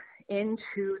deeper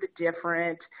into the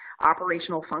different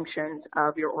operational functions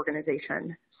of your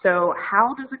organization. So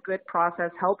how does a good process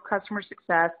help customer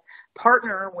success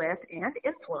partner with and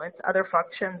influence other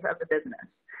functions of the business?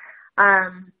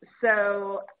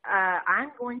 So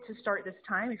I'm going to start this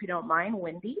time, if you don't mind,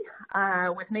 Wendy,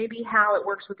 with maybe how it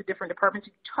works with the different departments.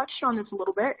 You touched on this a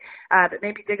little bit, but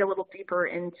maybe dig a little deeper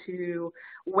into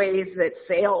ways that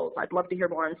sales, I'd love to hear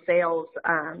more on sales,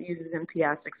 uses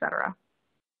NPS, et cetera.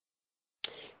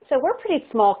 So we're a pretty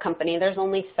small company. There's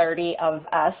only 30 of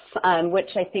us, which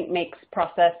I think makes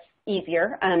process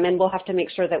easier, and we'll have to make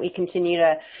sure that we continue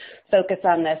to focus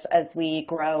on this as we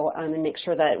grow and make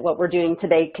sure that what we're doing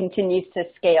today continues to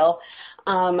scale.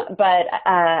 But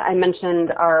I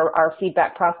mentioned our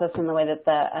feedback process and the way that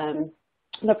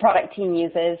the product team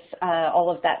uses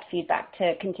all of that feedback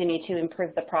to continue to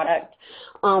improve the product.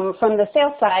 From the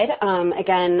sales side,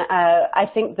 again, I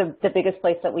think the biggest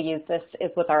place that we use this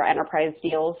is with our enterprise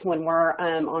deals when we're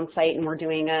on site and we're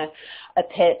doing a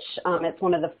pitch. It's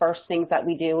one of the first things that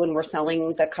we do when we're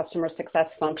selling the customer success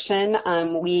function.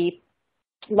 We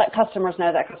let customers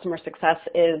know that customer success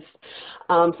is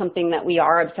something that we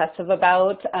are obsessive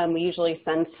about. We usually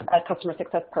send a customer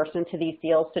success person to these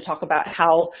deals to talk about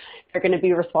how they're going to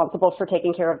be responsible for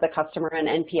taking care of the customer, and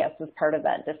NPS is part of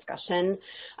that discussion.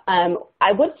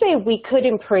 I would say we could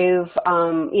improve,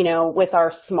 you know, with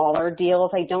our smaller deals.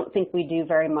 I don't think we do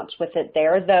very much with it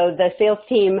there, though the sales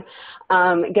team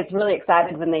gets really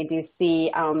excited when they do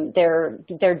see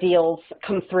their deals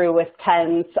come through with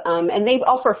 10s, and they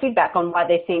offer feedback on why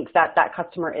they think that that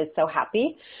customer is so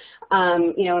happy.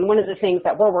 You know, and one of the things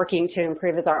that we're working to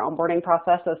improve is our onboarding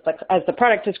process. As the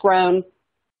product has grown,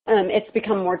 it's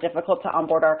become more difficult to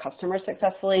onboard our customers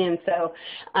successfully, and so,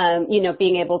 you know,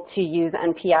 being able to use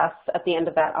NPS at the end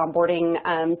of that onboarding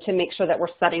to make sure that we're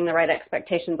setting the right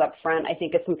expectations up front, I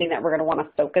think is something that we're going to want to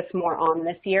focus more on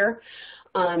this year.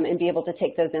 And be able to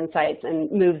take those insights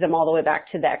and move them all the way back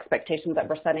to the expectations that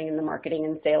we're setting in the marketing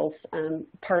and sales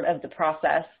part of the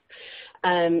process.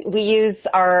 We use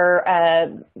our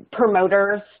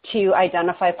promoters to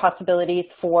identify possibilities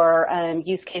for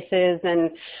use cases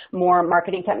and more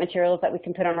marketing type materials that we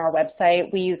can put on our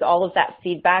website. We use all of that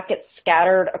feedback. It's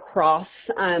scattered across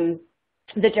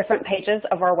the different pages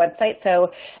of our website.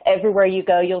 So everywhere you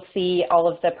go, you'll see all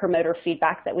of the promoter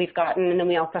feedback that we've gotten. And then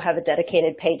we also have a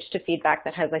dedicated page to feedback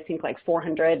that has, I think, like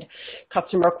 400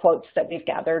 customer quotes that we've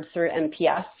gathered through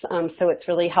NPS. So it's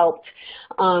really helped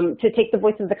to take the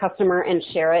voice of the customer and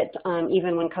share it,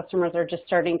 even when customers are just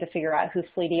starting to figure out who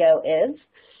Fleetio is.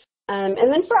 And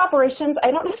then for operations,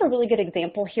 I don't have a really good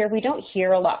example here. We don't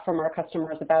hear a lot from our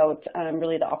customers about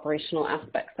really the operational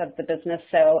aspects of the business.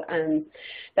 So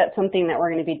that's something that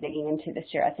we're going to be digging into this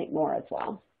year, I think, more as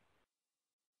well.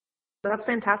 That's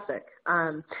fantastic.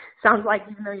 Sounds like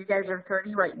even though you guys are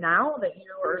 30 right now, that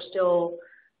you are still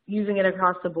using it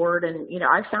across the board. And, you know,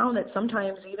 I found that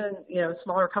sometimes even, you know,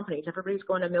 smaller companies, everybody's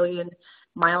going a million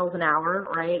miles an hour,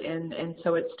 right? And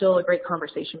so it's still a great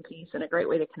conversation piece and a great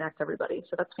way to connect everybody.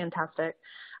 So that's fantastic.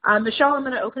 Michelle, I'm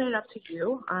going to open it up to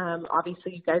you.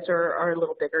 Obviously, you guys are a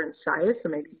little bigger in size, so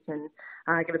maybe you can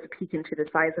give us a peek into the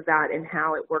size of that and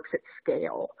how it works at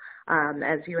scale.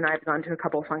 As you and I have gone to a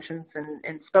couple of functions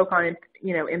and spoke on,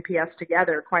 you know, NPS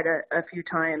together quite a few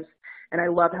times, and I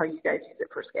love how you guys use it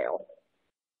for scale.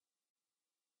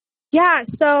 Yeah,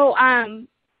 so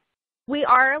we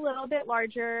are a little bit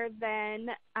larger than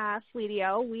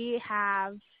Fleetio. We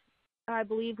have, I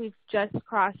believe we've just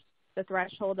crossed the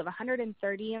threshold of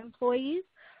 130 employees.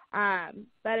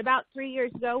 But about 3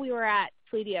 years ago, we were at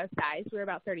Fleetio size. We were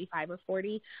about 35 or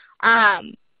 40.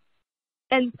 And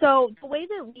so the way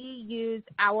that we use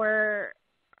our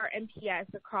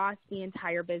NPS across the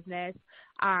entire business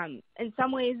in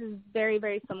some ways is very,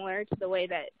 very similar to the way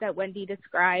that Wendy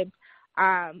described.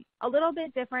 A little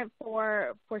bit different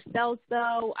for sales,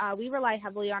 though. We rely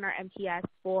heavily on our NPS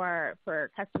for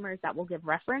customers that will give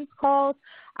reference calls.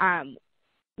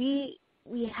 We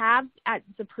have at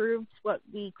Zapproved what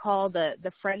we call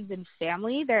the friends and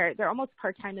family. They're almost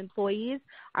part-time employees.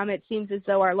 It seems as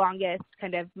though our longest,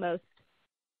 kind of most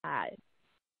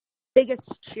biggest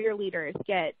cheerleaders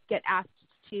get asked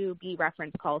to be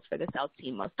reference calls for the sales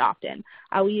team most often.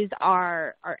 We use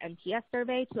our NPS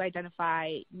survey to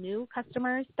identify new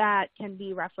customers that can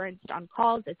be referenced on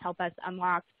calls. It's helped us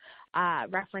unlock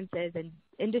references in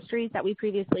industries that we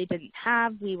previously didn't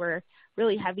have. We were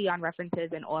really heavy on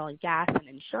references in oil and gas and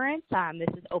insurance. This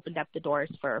has opened up the doors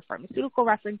for pharmaceutical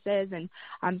references and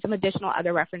some additional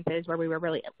other references where we were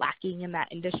really lacking in that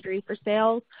industry for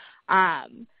sales.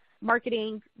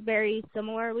 Marketing, very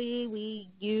similarly, we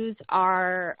use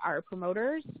our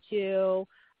promoters to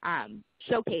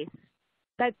showcase.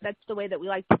 That's the way that we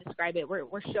like to describe it. We're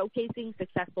showcasing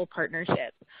successful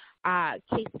partnerships,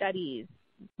 case studies,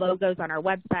 logos on our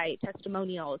website,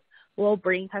 testimonials. We'll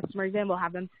bring customers in. We'll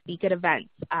have them speak at events,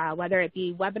 whether it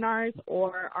be webinars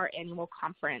or our annual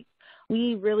conference.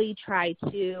 We really try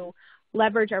to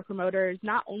leverage our promoters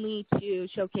not only to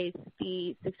showcase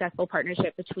the successful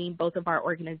partnership between both of our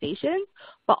organizations,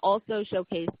 but also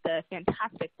showcase the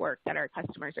fantastic work that our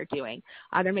customers are doing.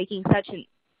 They're making such a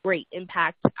great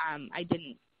impact. I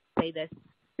didn't say this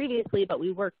previously, but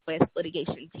we work with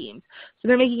litigation teams. So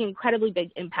they're making incredibly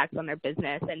big impacts on their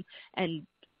business, and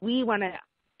we want to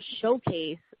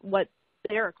showcase what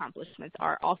their accomplishments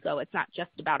are also. It's not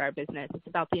just about our business. It's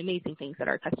about the amazing things that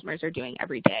our customers are doing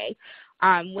every day.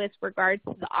 With regards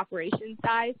to the operations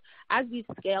side, as we've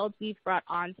scaled, we've brought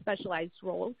on specialized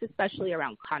roles, especially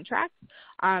around contracts.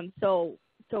 So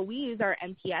we use our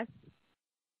NPS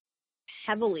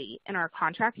heavily in our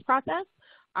contracts process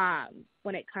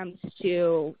when it comes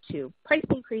to price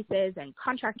increases and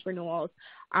contract renewals.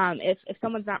 If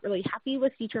someone's not really happy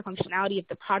with feature functionality of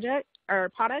the project or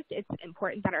product, it's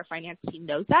important that our finance team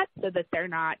knows that so that they're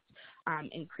not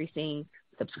increasing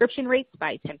subscription rates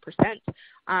by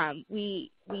 10%.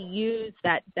 We use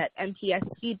that NPS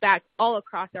feedback all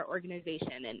across our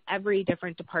organization in every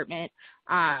different department,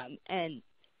 and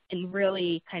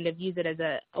really kind of use it as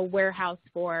a warehouse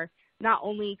for not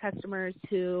only customers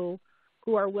who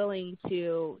are willing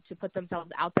to put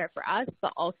themselves out there for us,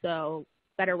 but also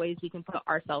better ways we can put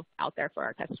ourselves out there for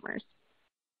our customers.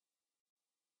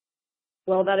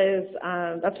 Well,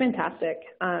 that's fantastic.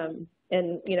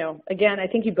 And, you know, again, I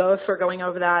thank you both for going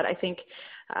over that. I think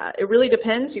it really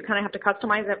depends. You kind of have to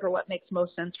customize it for what makes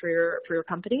most sense for your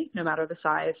company, no matter the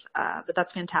size. But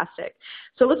that's fantastic.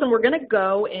 So listen, we're going to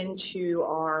go into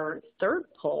our third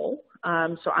poll.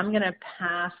 So I'm going to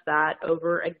pass that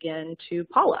over again to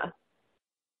Paula.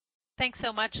 Thanks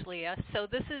so much, Leah. So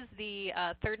this is the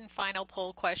third and final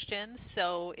poll question.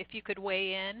 So if you could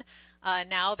weigh in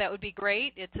now, that would be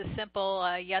great. It's a simple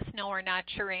yes, no, or not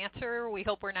sure answer. We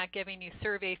hope we're not giving you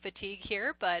survey fatigue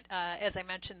here, but as I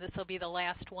mentioned, this will be the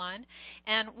last one.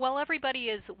 And while everybody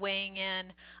is weighing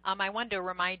in, I wanted to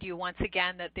remind you once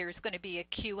again that there's going to be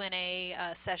a Q&A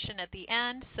session at the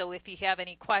end. So if you have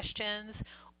any questions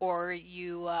or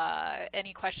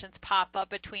any questions pop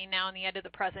up between now and the end of the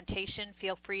presentation,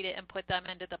 feel free to input them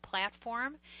into the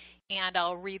platform, and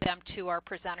I'll read them to our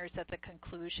presenters at the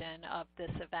conclusion of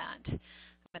this event. I'm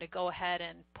going to go ahead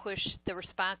and push the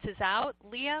responses out.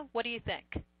 Leah, what do you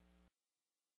think?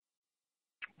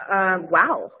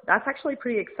 Wow, that's actually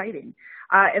pretty exciting.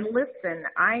 And listen,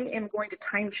 I am going to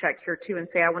time check here too and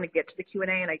say I want to get to the Q&A,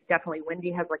 and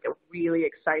Wendy has like a really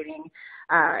exciting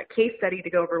case study to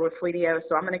go over with Fleetio,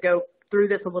 so I'm going to go through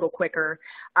this a little quicker.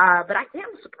 But I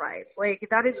am surprised. Like,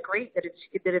 that is great that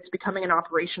it's becoming an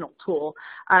operational tool.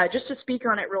 Just to speak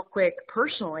on it real quick,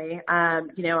 personally,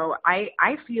 you know,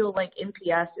 I feel like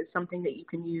NPS is something that you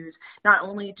can use not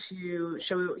only to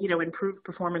show, you know, improved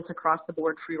performance across the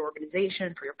board for your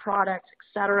organization, for your products,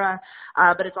 et cetera,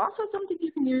 but it's also something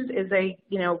you can use as a,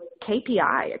 you know,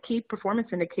 KPI, a key performance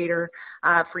indicator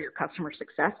for your customer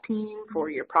success team, for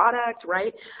your product,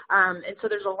 right? And so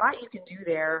there's a lot you can do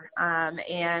there.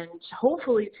 And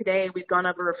hopefully today we've gone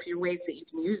over a few ways that you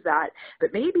can use that,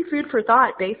 but maybe food for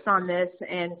thought based on this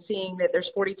and seeing that there's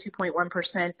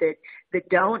 42.1% that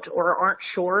don't or aren't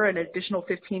sure, an additional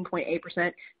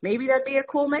 15.8%. Maybe that'd be a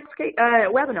cool next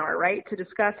webinar, right, to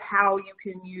discuss how you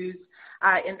can use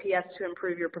NPS to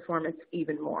improve your performance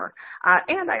even more.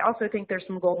 And I also think there's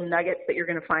some golden nuggets that you're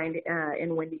going to find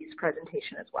in Wendy's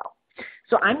presentation as well.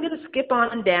 So I'm going to skip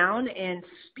on down and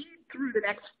speed through the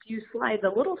next few slides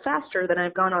a little faster than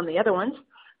I've gone on the other ones.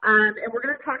 And we're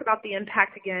going to talk about the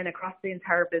impact again across the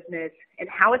entire business and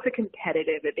how it's a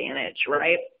competitive advantage,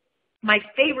 right? My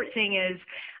favorite thing is,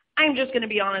 I'm just going to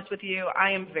be honest with you,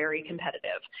 I am very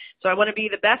competitive. So I want to be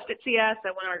the best at CS.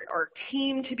 I want our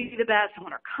team to be the best. I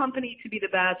want our company to be the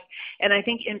best. And I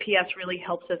think NPS really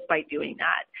helps us by doing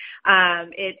that.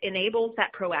 It enables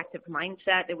that proactive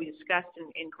mindset that we discussed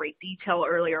in great detail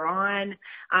earlier on.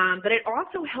 But it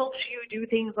also helps you do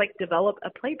things like develop a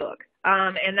playbook.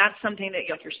 And that's something that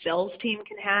your sales team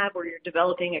can have, where you're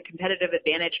developing a competitive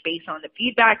advantage based on the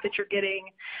feedback that you're getting.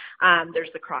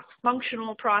 There's the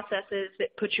cross-functional processes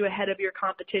that put you ahead of your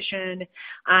competition.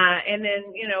 And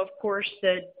then, you know, of course,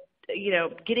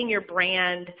 getting your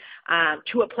brand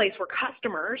to a place where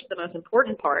customers, the most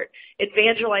important part,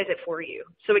 evangelize it for you.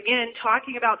 So again,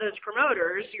 talking about those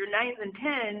promoters, your 9s and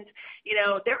 10s, you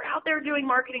know, they're out there doing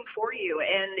marketing for you,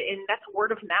 and that's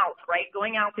word of mouth, right?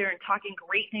 Going out there and talking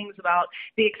great things about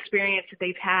the experience that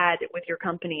they've had with your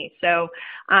company. So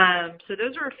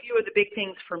those are a few of the big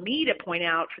things for me to point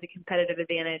out for the competitive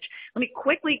advantage. Let me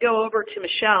quickly go over to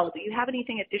Michelle. Do you have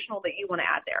anything additional that you want to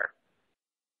add there?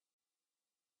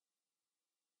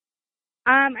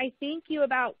 I think you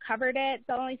about covered it.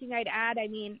 The only thing I'd add, I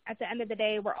mean, at the end of the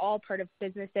day, we're all part of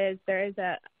businesses. There is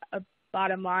a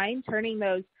bottom line. Turning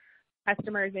those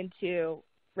customers into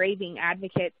raving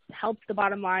advocates helps the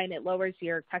bottom line. It lowers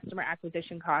your customer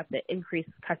acquisition costs. It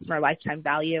increases customer lifetime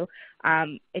value.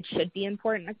 It should be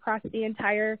important across the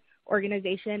entire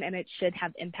organization, and it should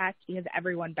have impact because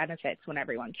everyone benefits when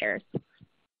everyone cares.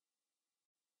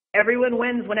 Everyone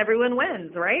wins when everyone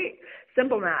wins, right?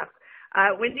 Simple math.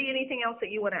 Wendy, anything else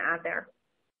that you want to add there?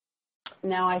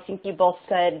 No, I think you both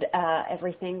said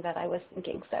everything that I was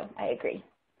thinking, so I agree.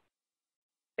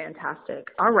 Fantastic.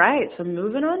 All right, so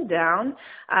moving on down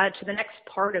to the next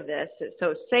part of this.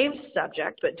 So same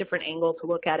subject, but different angle to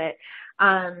look at it.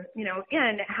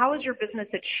 Again, how has your business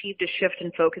achieved a shift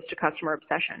in focus to customer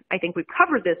obsession? I think we've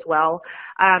covered this well,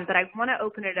 but I want to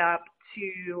open it up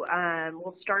to,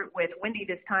 we'll start with Wendy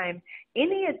this time.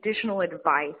 Any additional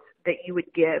advice that you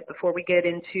would give before we get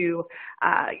into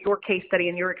your case study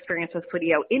and your experience with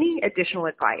Fleetio? Any additional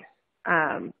advice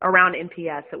around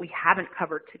NPS that we haven't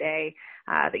covered today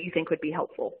that you think would be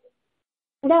helpful?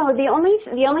 No, the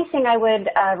only thing I would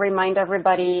remind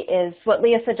everybody is what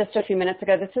Leah said just a few minutes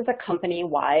ago. This is a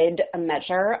company-wide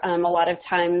measure. A lot of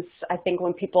times, I think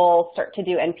when people start to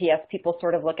do NPS, people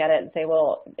sort of look at it and say,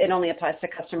 well, it only applies to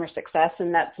customer success,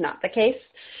 and that's not the case.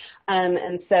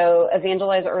 And so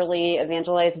evangelize early,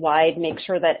 evangelize wide, make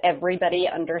sure that everybody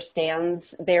understands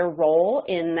their role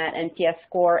in that NPS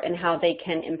score and how they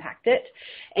can impact it,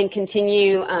 and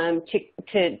continue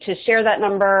to share that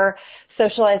number,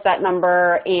 socialize that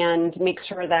number, and make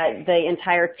sure that the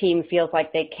entire team feels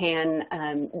like they can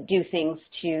do things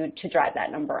to drive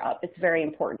that number up. It's very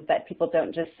important that people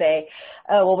don't just say,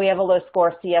 oh, well, we have a low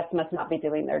score, CS must not be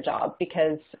doing their job,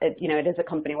 because it is a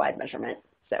company-wide measurement.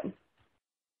 So.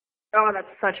 Oh, that's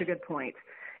such a good point.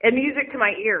 And music to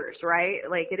my ears, right?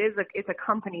 Like it's a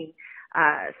company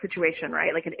situation,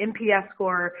 right? Like an NPS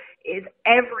score is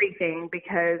everything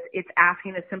because it's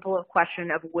asking a simple question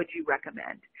of would you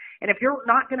recommend? And if you're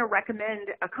not going to recommend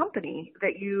a company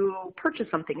that you purchase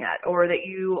something at or that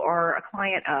you are a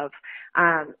client of,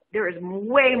 there is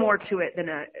way more to it than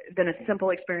a simple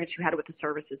experience you had with the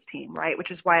services team, right?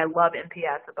 Which is why I love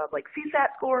NPS above like CSAT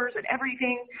scores and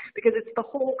everything, because it's the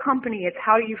whole company. It's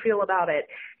how you feel about it.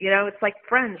 It's like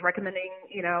friends recommending,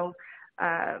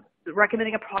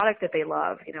 recommending a product that they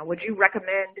love. Would you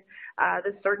recommend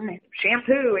this certain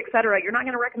shampoo, et cetera? You're not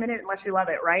going to recommend it unless you love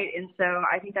it, right? And so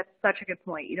I think that's such a good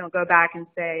point. You don't go back and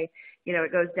say,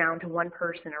 it goes down to one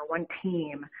person or one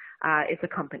team. It's a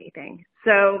company thing.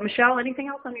 So, Michelle, anything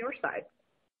else on your side?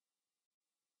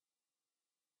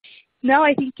 No,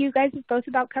 I think you guys have both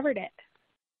about covered it.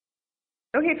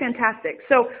 Okay, fantastic.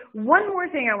 So one more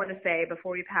thing I want to say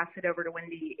before we pass it over to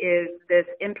Wendy is this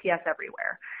NPS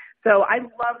everywhere. So I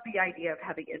love the idea of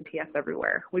having NPS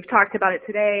everywhere. We've talked about it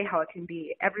today, how it can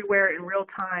be everywhere in real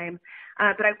time.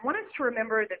 But I want us to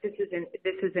remember that this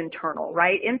is internal,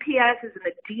 right? NPS is in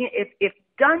the if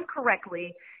done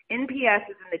correctly, NPS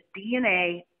is in the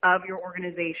DNA of your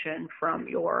organization, from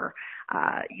your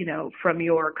from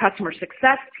your customer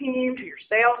success team to your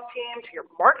sales team to your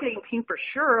marketing team for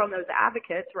sure on those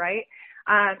advocates, right?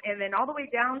 And then all the way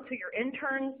down to your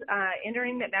interns,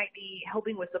 entering that might be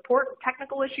helping with support and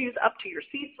technical issues, up to your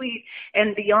C-suite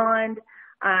and beyond,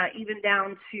 even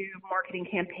down to marketing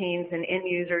campaigns and end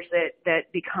users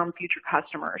that become future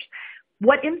customers.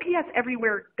 What NPS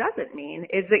everywhere doesn't mean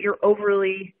is that you're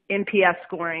overly NPS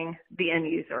scoring the end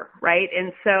user, right?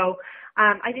 And so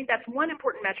I think that's one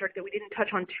important metric that we didn't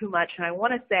touch on too much, and I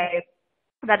want to say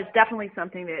that is definitely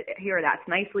something that here at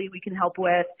AskNicely we can help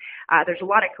with. There's a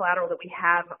lot of collateral that we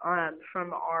have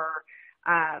from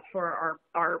for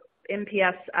our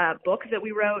NPS book that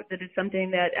we wrote that is something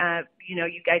that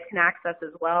you guys can access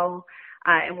as well,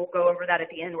 and we'll go over that at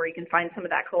the end where you can find some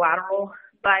of that collateral.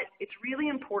 But it's really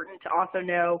important to also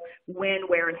know when,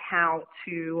 where, and how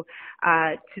to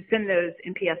send those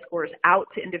NPS scores out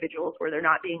to individuals where they're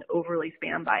not being overly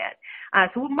spammed by it.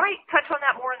 So we might touch on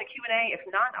that more in the Q&A. If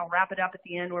not, I'll wrap it up at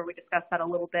the end where we discuss that a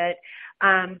little bit.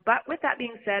 But with that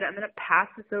being said, I'm going to pass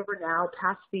this over now,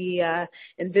 pass the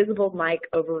invisible mic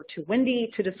over to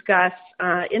Wendy to discuss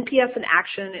NPS in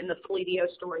action in the Fleetio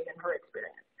story and her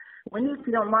experience. Wendy, if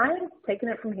you don't mind, taking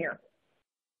it from here.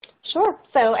 Sure.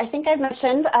 So I think I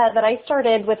mentioned that I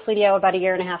started with Fleetio about 1.5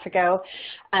 years ago,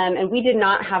 and we did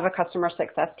not have a customer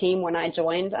success team when I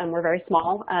joined. We're very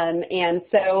small, and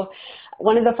so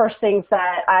one of the first things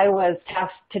that I was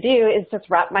tasked to do is just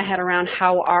wrap my head around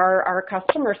how are our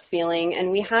customers feeling, and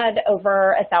we had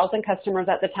over 1,000 customers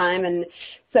at the time, and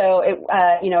so it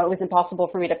was impossible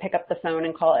for me to pick up the phone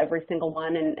and call every single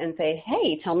one and say,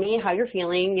 hey, tell me how you're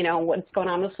feeling, what's going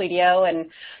on with Fleetio, and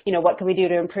what can we do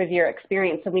to improve your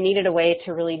experience. So we needed a way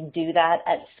to really do that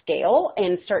at scale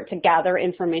and start to gather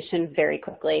information very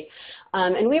quickly.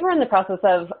 And we were in the process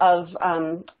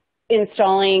of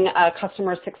installing a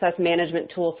customer success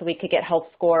management tool so we could get health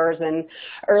scores and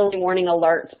early warning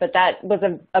alerts, but that was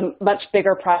a much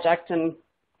bigger project, and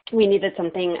we needed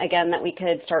something, again, that we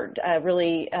could start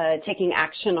really taking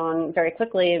action on very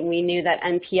quickly, and we knew that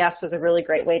NPS was a really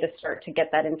great way to start to get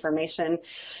that information.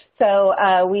 So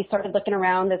we started looking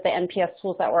around at the NPS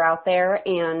tools that were out there,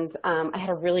 and I had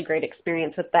a really great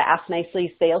experience with the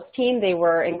AskNicely sales team. They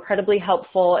were incredibly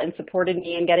helpful and supported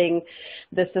me in getting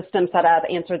the system set up,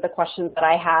 answered the questions that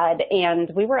I had,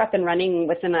 and we were up and running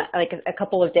within a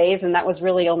couple of days, and that was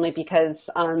really only because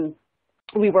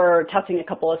we were testing a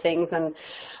couple of things and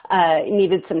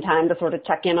needed some time to sort of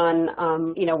check in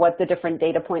on, what the different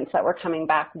data points that were coming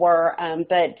back were,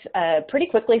 but pretty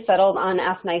quickly settled on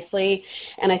AskNicely,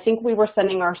 and I think we were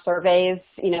sending our surveys,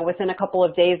 within a couple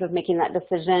of days of making that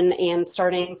decision and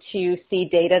starting to see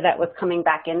data that was coming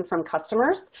back in from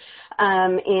customers.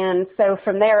 And so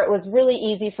from there, it was really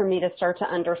easy for me to start to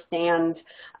understand,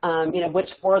 which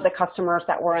were the customers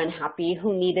that were unhappy,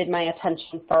 who needed my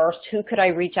attention first, who could I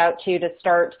reach out to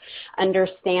start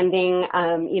understanding,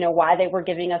 why they were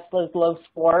giving us those low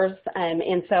scores.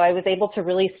 And so I was able to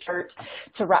really start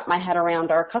to wrap my head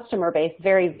around our customer base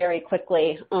very, very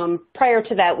quickly. Prior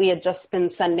to that, we had just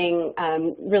been sending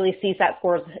really CSAT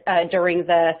scores during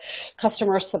the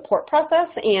customer support process,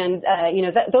 and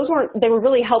they were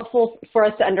really helpful for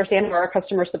us to understand how our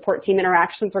customer support team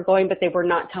interactions were going, but they were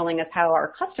not telling us how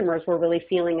our customers were really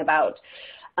feeling about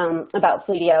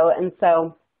Fleetio. And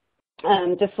so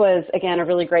this was, again, a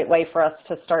really great way for us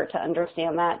to start to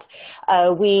understand that.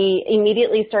 We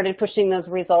immediately started pushing those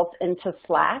results into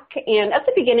Slack. And at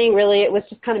the beginning, really, it was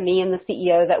just kind of me and the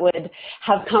CEO that would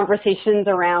have conversations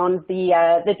around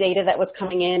the data that was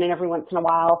coming in, and every once in a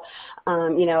while,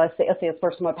 a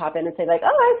salesperson would pop in and say, like, oh,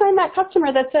 I signed that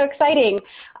customer. That's so exciting.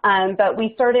 But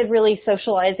we started really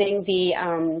socializing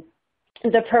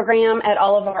the program at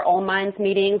all of our All Minds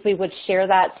meetings. We would share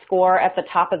that score at the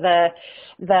top of the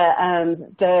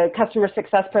customer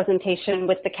success presentation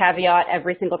with the caveat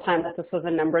every single time that this was a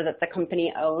number that the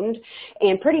company owned.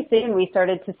 And pretty soon we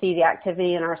started to see the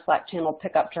activity in our Slack channel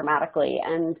pick up dramatically.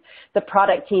 And the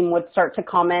product team would start to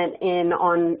comment in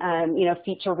on,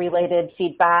 feature-related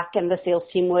feedback, and the sales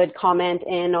team would comment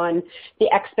in on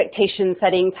the expectation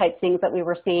setting type things that we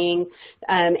were seeing.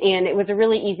 And it was a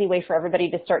really easy way for everybody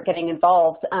to start getting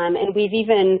involved. And we've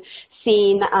even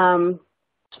seen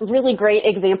really great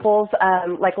examples.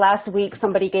 Like last week,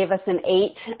 somebody gave us an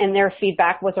 8, and their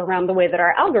feedback was around the way that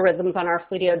our algorithms on our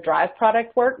Fleetio Drive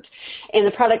product worked. And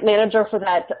the product manager for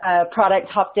that product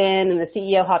hopped in, and the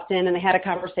CEO hopped in, and they had a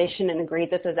conversation and agreed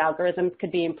that those algorithms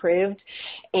could be improved.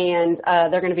 And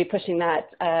they're going to be pushing that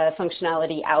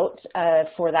functionality out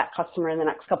for that customer in the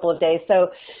next couple of days. So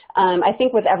I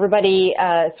think with everybody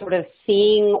sort of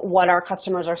seeing what our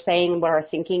customers are saying, what are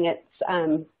thinking,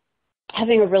 it's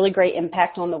having a really great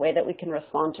impact on the way that we can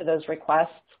respond to those requests.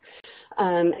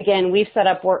 Again, we've set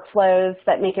up workflows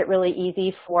that make it really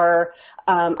easy for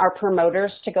our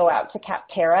promoters to go out to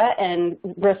Capterra and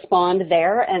respond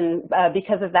there. And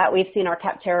because of that, we've seen our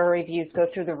Capterra reviews go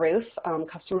through the roof.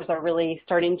 Customers are really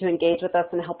starting to engage with us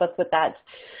and help us with that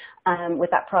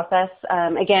process.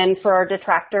 Again, for our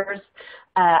detractors,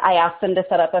 I asked them to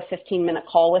set up a 15-minute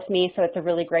call with me, so it's a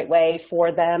really great way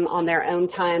for them on their own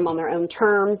time, on their own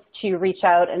terms, to reach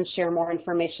out and share more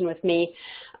information with me.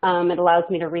 It allows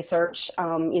me to research,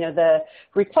 the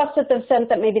requests that they've sent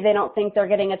that maybe they don't think they're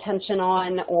getting attention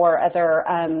on, or other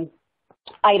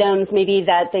items maybe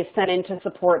that they've sent into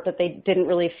support that they didn't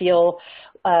really feel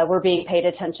were being paid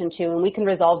attention to, and we can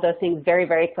resolve those things very,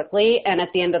 very quickly. And at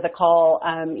the end of the call,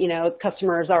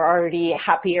 customers are already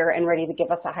happier and ready to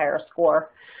give us a higher score.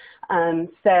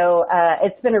 So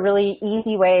it's been a really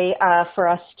easy way for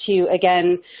us to,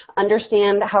 again,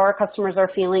 understand how our customers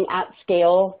are feeling at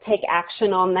scale, take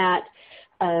action on that,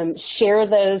 share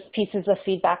those pieces of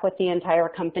feedback with the entire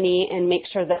company, and make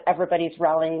sure that everybody's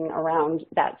rallying around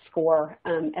that score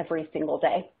every single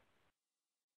day.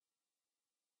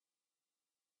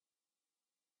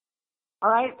 All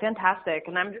right, fantastic.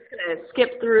 And I'm just going to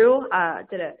skip through.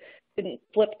 Didn't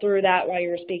flip through that while you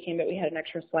were speaking, but we had an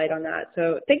extra slide on that.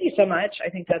 So thank you so much. I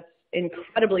think that's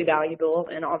incredibly valuable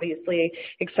and obviously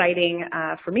exciting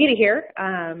for me to hear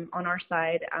on our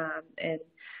side,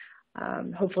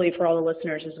 and hopefully for all the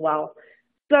listeners as well.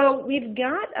 So we've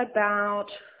got about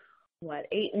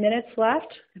 8 minutes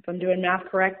left, if I'm doing math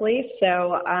correctly.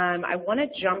 So I want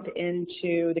to jump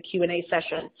into the Q&A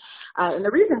session. And the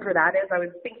reason for that is I was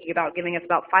thinking about giving us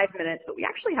about 5 minutes, but we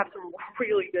actually have some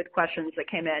really good questions that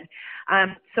came in.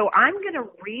 So I'm going to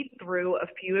read through a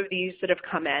few of these that have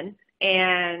come in,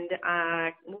 and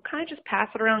we'll kind of just pass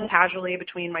it around casually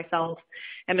between myself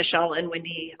and Michelle and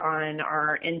Wendy on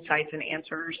our insights and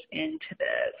answers into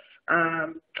this.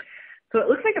 So it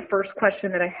looks like the first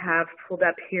question that I have pulled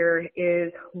up here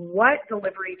is, what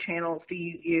delivery channels do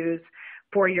you use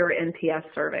for your NPS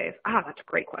surveys? That's a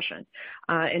great question,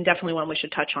 and definitely one we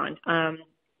should touch on.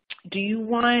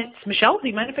 Michelle, do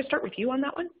you mind if I start with you on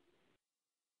that one?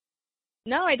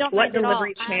 No, I don't What mind at all.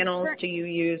 delivery channels do you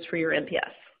use for your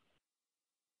NPS?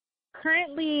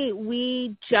 Currently,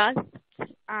 we just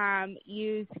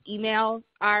use email.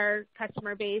 Our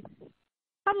customer base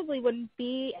probably wouldn't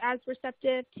be as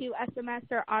receptive to SMS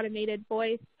or automated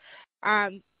voice.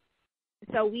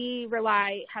 So we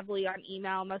rely heavily on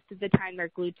email. Most of the time they're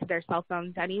glued to their cell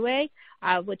phones anyway,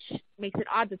 which makes it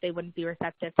odd that they wouldn't be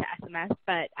receptive to SMS,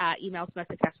 but email is most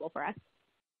successful for us.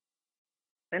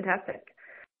 Fantastic.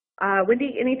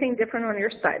 Wendy, anything different on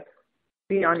your side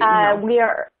beyond email?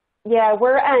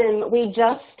 We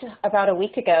just about a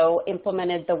week ago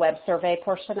implemented the web survey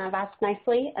portion of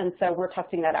AskNicely, and so we're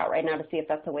testing that out right now to see if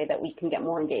that's a way that we can get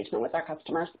more engagement with our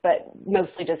customers, but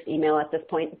mostly just email at this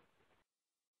point.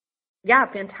 Yeah,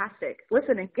 fantastic.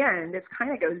 Listen, again, this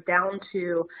kind of goes down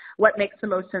to what makes the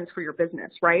most sense for your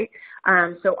business, right?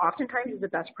 So oftentimes is the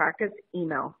best practice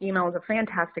email. Email is a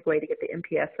fantastic way to get the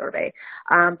NPS survey.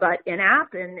 But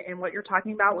in-app and what you're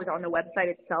talking about with on the website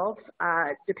itself,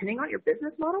 depending on your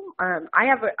business model, I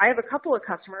have a couple of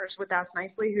customers with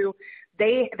AskNicely who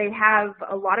they have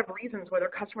a lot of reasons where their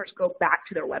customers go back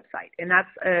to their website, and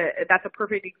that's a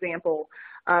perfect example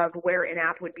of where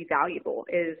in-app would be valuable.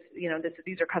 Is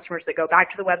these are customers that go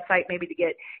back to the website maybe to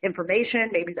get information,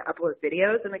 maybe to upload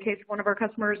videos in the case of one of our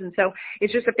customers, and so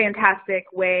it's just a fantastic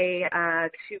way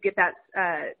to get that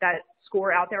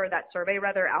score out there, or that survey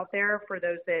rather out there for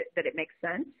those that it makes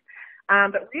sense.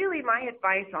 But really, my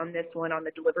advice on this one, on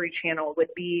the delivery channel, would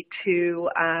be to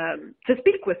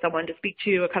speak with someone, to speak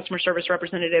to a customer service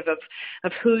representative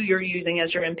of who you're using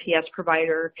as your NPS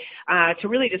provider, to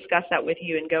really discuss that with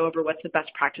you and go over what's the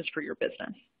best practice for your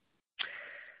business.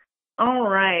 All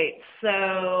right,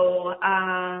 so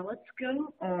let's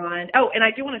go on. Oh, and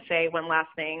I do want to say one last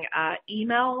thing.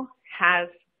 Email has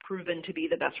proven to be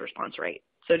the best response rate.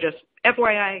 So just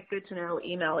FYI, good to know,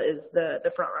 email is the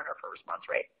front runner for response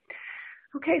rate.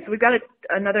 Okay, so we've got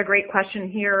another great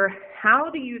question here. How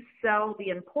do you sell the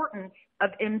importance of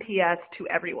NPS to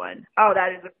everyone? Oh,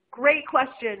 that is a great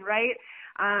question, right?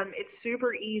 It's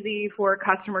super easy for a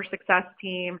customer success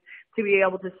team to be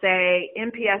able to say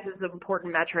NPS is an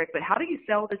important metric, but how do you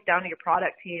sell this down to your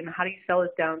product team? How do you sell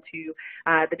this down to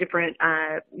the different,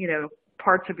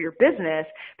 parts of your business?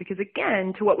 Because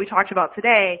again, to what we talked about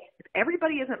today, if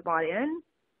everybody isn't bought in,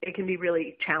 it can be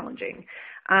really challenging.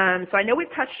 So I know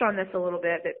we've touched on this a little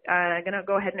bit, but I'm going to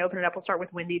go ahead and open it up. We'll start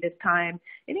with Wendy this time.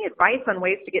 Any advice on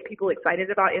ways to get people excited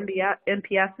about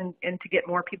NPS and to get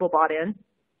more people bought in?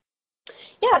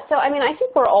 Yeah, so I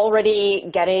think we're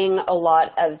already getting a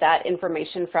lot of that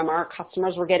information from our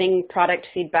customers. We're getting product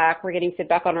feedback, we're getting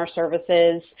feedback on our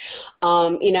services,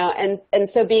 and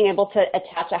so being able to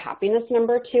attach a happiness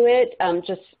number to it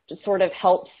just sort of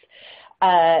helps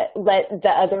let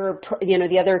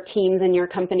the other teams in your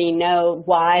company know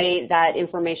why that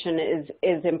information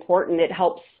is important. It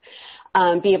helps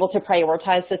be able to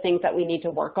prioritize the things that we need to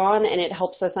work on, and it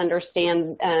helps us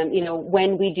understand,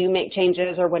 when we do make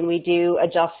changes or when we do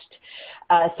adjust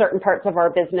certain parts of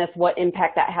our business, what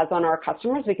impact that has on our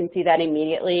customers. We can see that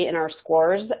immediately in our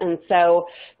scores, and so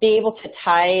being able to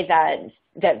tie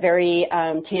that very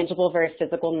tangible, very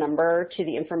physical number to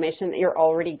the information that you're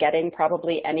already getting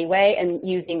probably anyway, and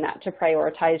using that to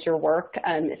prioritize your work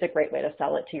is a great way to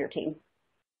sell it to your team.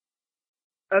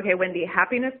 Okay, Wendy,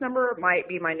 happiness number might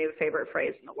be my new favorite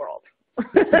phrase in the world.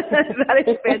 That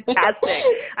is fantastic.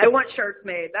 I want shirts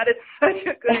made. That is such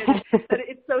a good,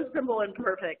 it's so simple and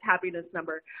perfect, happiness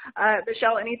number.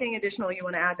 Michelle, anything additional you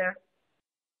want to add there?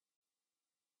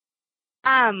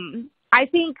 I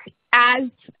think as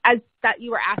that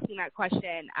you were asking that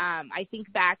question, I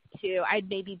think back to I'd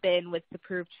maybe been with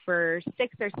Approved for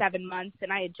 6 or 7 months,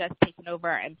 and I had just taken over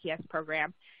our NPS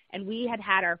program, and we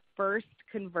had our first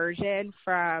conversion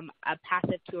from a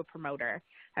passive to a promoter,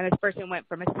 and this person went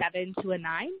from a 7 to a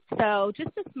 9, so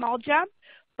just a small jump.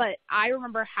 But I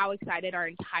remember how excited our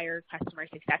entire customer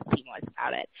success team was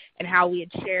about it, and how we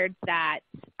had shared that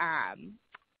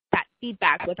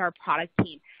feedback with our product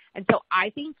team. And so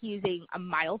I think using a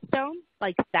milestone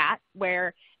like that,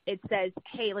 where it says,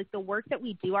 hey, like the work that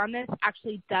we do on this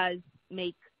actually does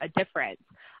make a difference,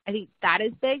 I think that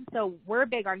is big. So we're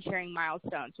big on sharing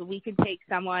milestones. So we can take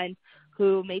someone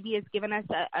who maybe has given us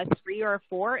a 3 or a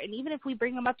 4, and even if we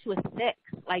bring them up to a 6,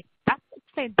 like that's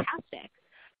fantastic.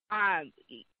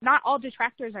 Not all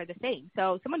detractors are the same.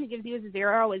 So someone who gives you a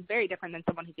 0 is very different than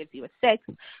someone who gives you a 6.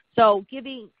 So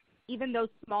giving even those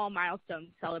small milestones,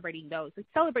 celebrating those, like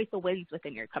celebrate the wins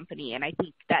within your company. And I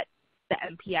think that the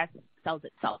NPS sells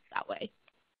itself that way.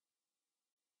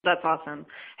 That's awesome.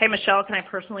 Hey, Michelle, can I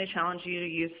personally challenge you to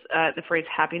use the phrase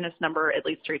happiness number at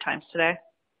least 3 times today?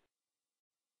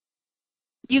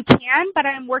 You can, but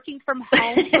I'm working from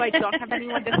home, so I don't have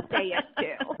anyone to say it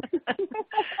to.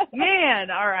 Man,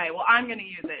 all right. Well, I'm going to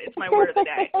use it. It's my word of the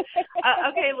day.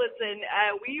 Okay, listen,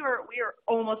 we are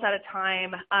almost out of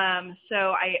time. So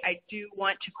I do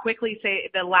want to quickly say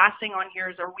the last thing on here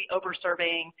is, are we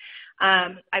over-surveying?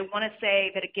 I want to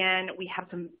say that, again, we have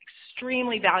some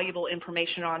extremely valuable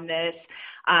information on this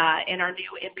in our new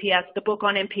NPS, the book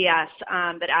on NPS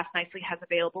that AskNicely has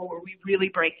available, where we really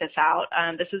break this out.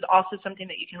 This is also something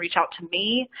that you can reach out to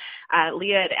me,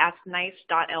 Leah at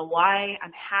asknice.ly.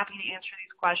 I'm happy to answer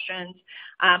these questions.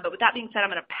 But with that being said, I'm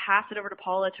going to pass it over to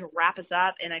Paula to wrap us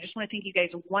up. And I just want to thank you guys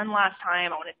one last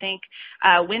time. I want to thank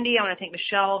Wendy. I want to thank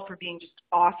Michelle for being just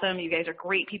awesome. You guys are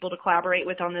great people to collaborate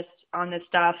with on this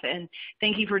stuff. And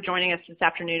thank you for joining us this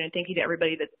afternoon. And thank you to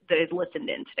everybody that has listened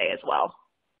in today as well.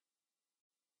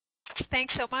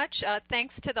 Thanks so much.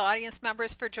 Thanks to the audience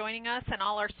members for joining us and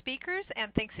all our speakers.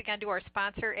 And thanks again to our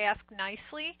sponsor,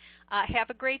 AskNicely. Have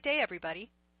a great day, everybody.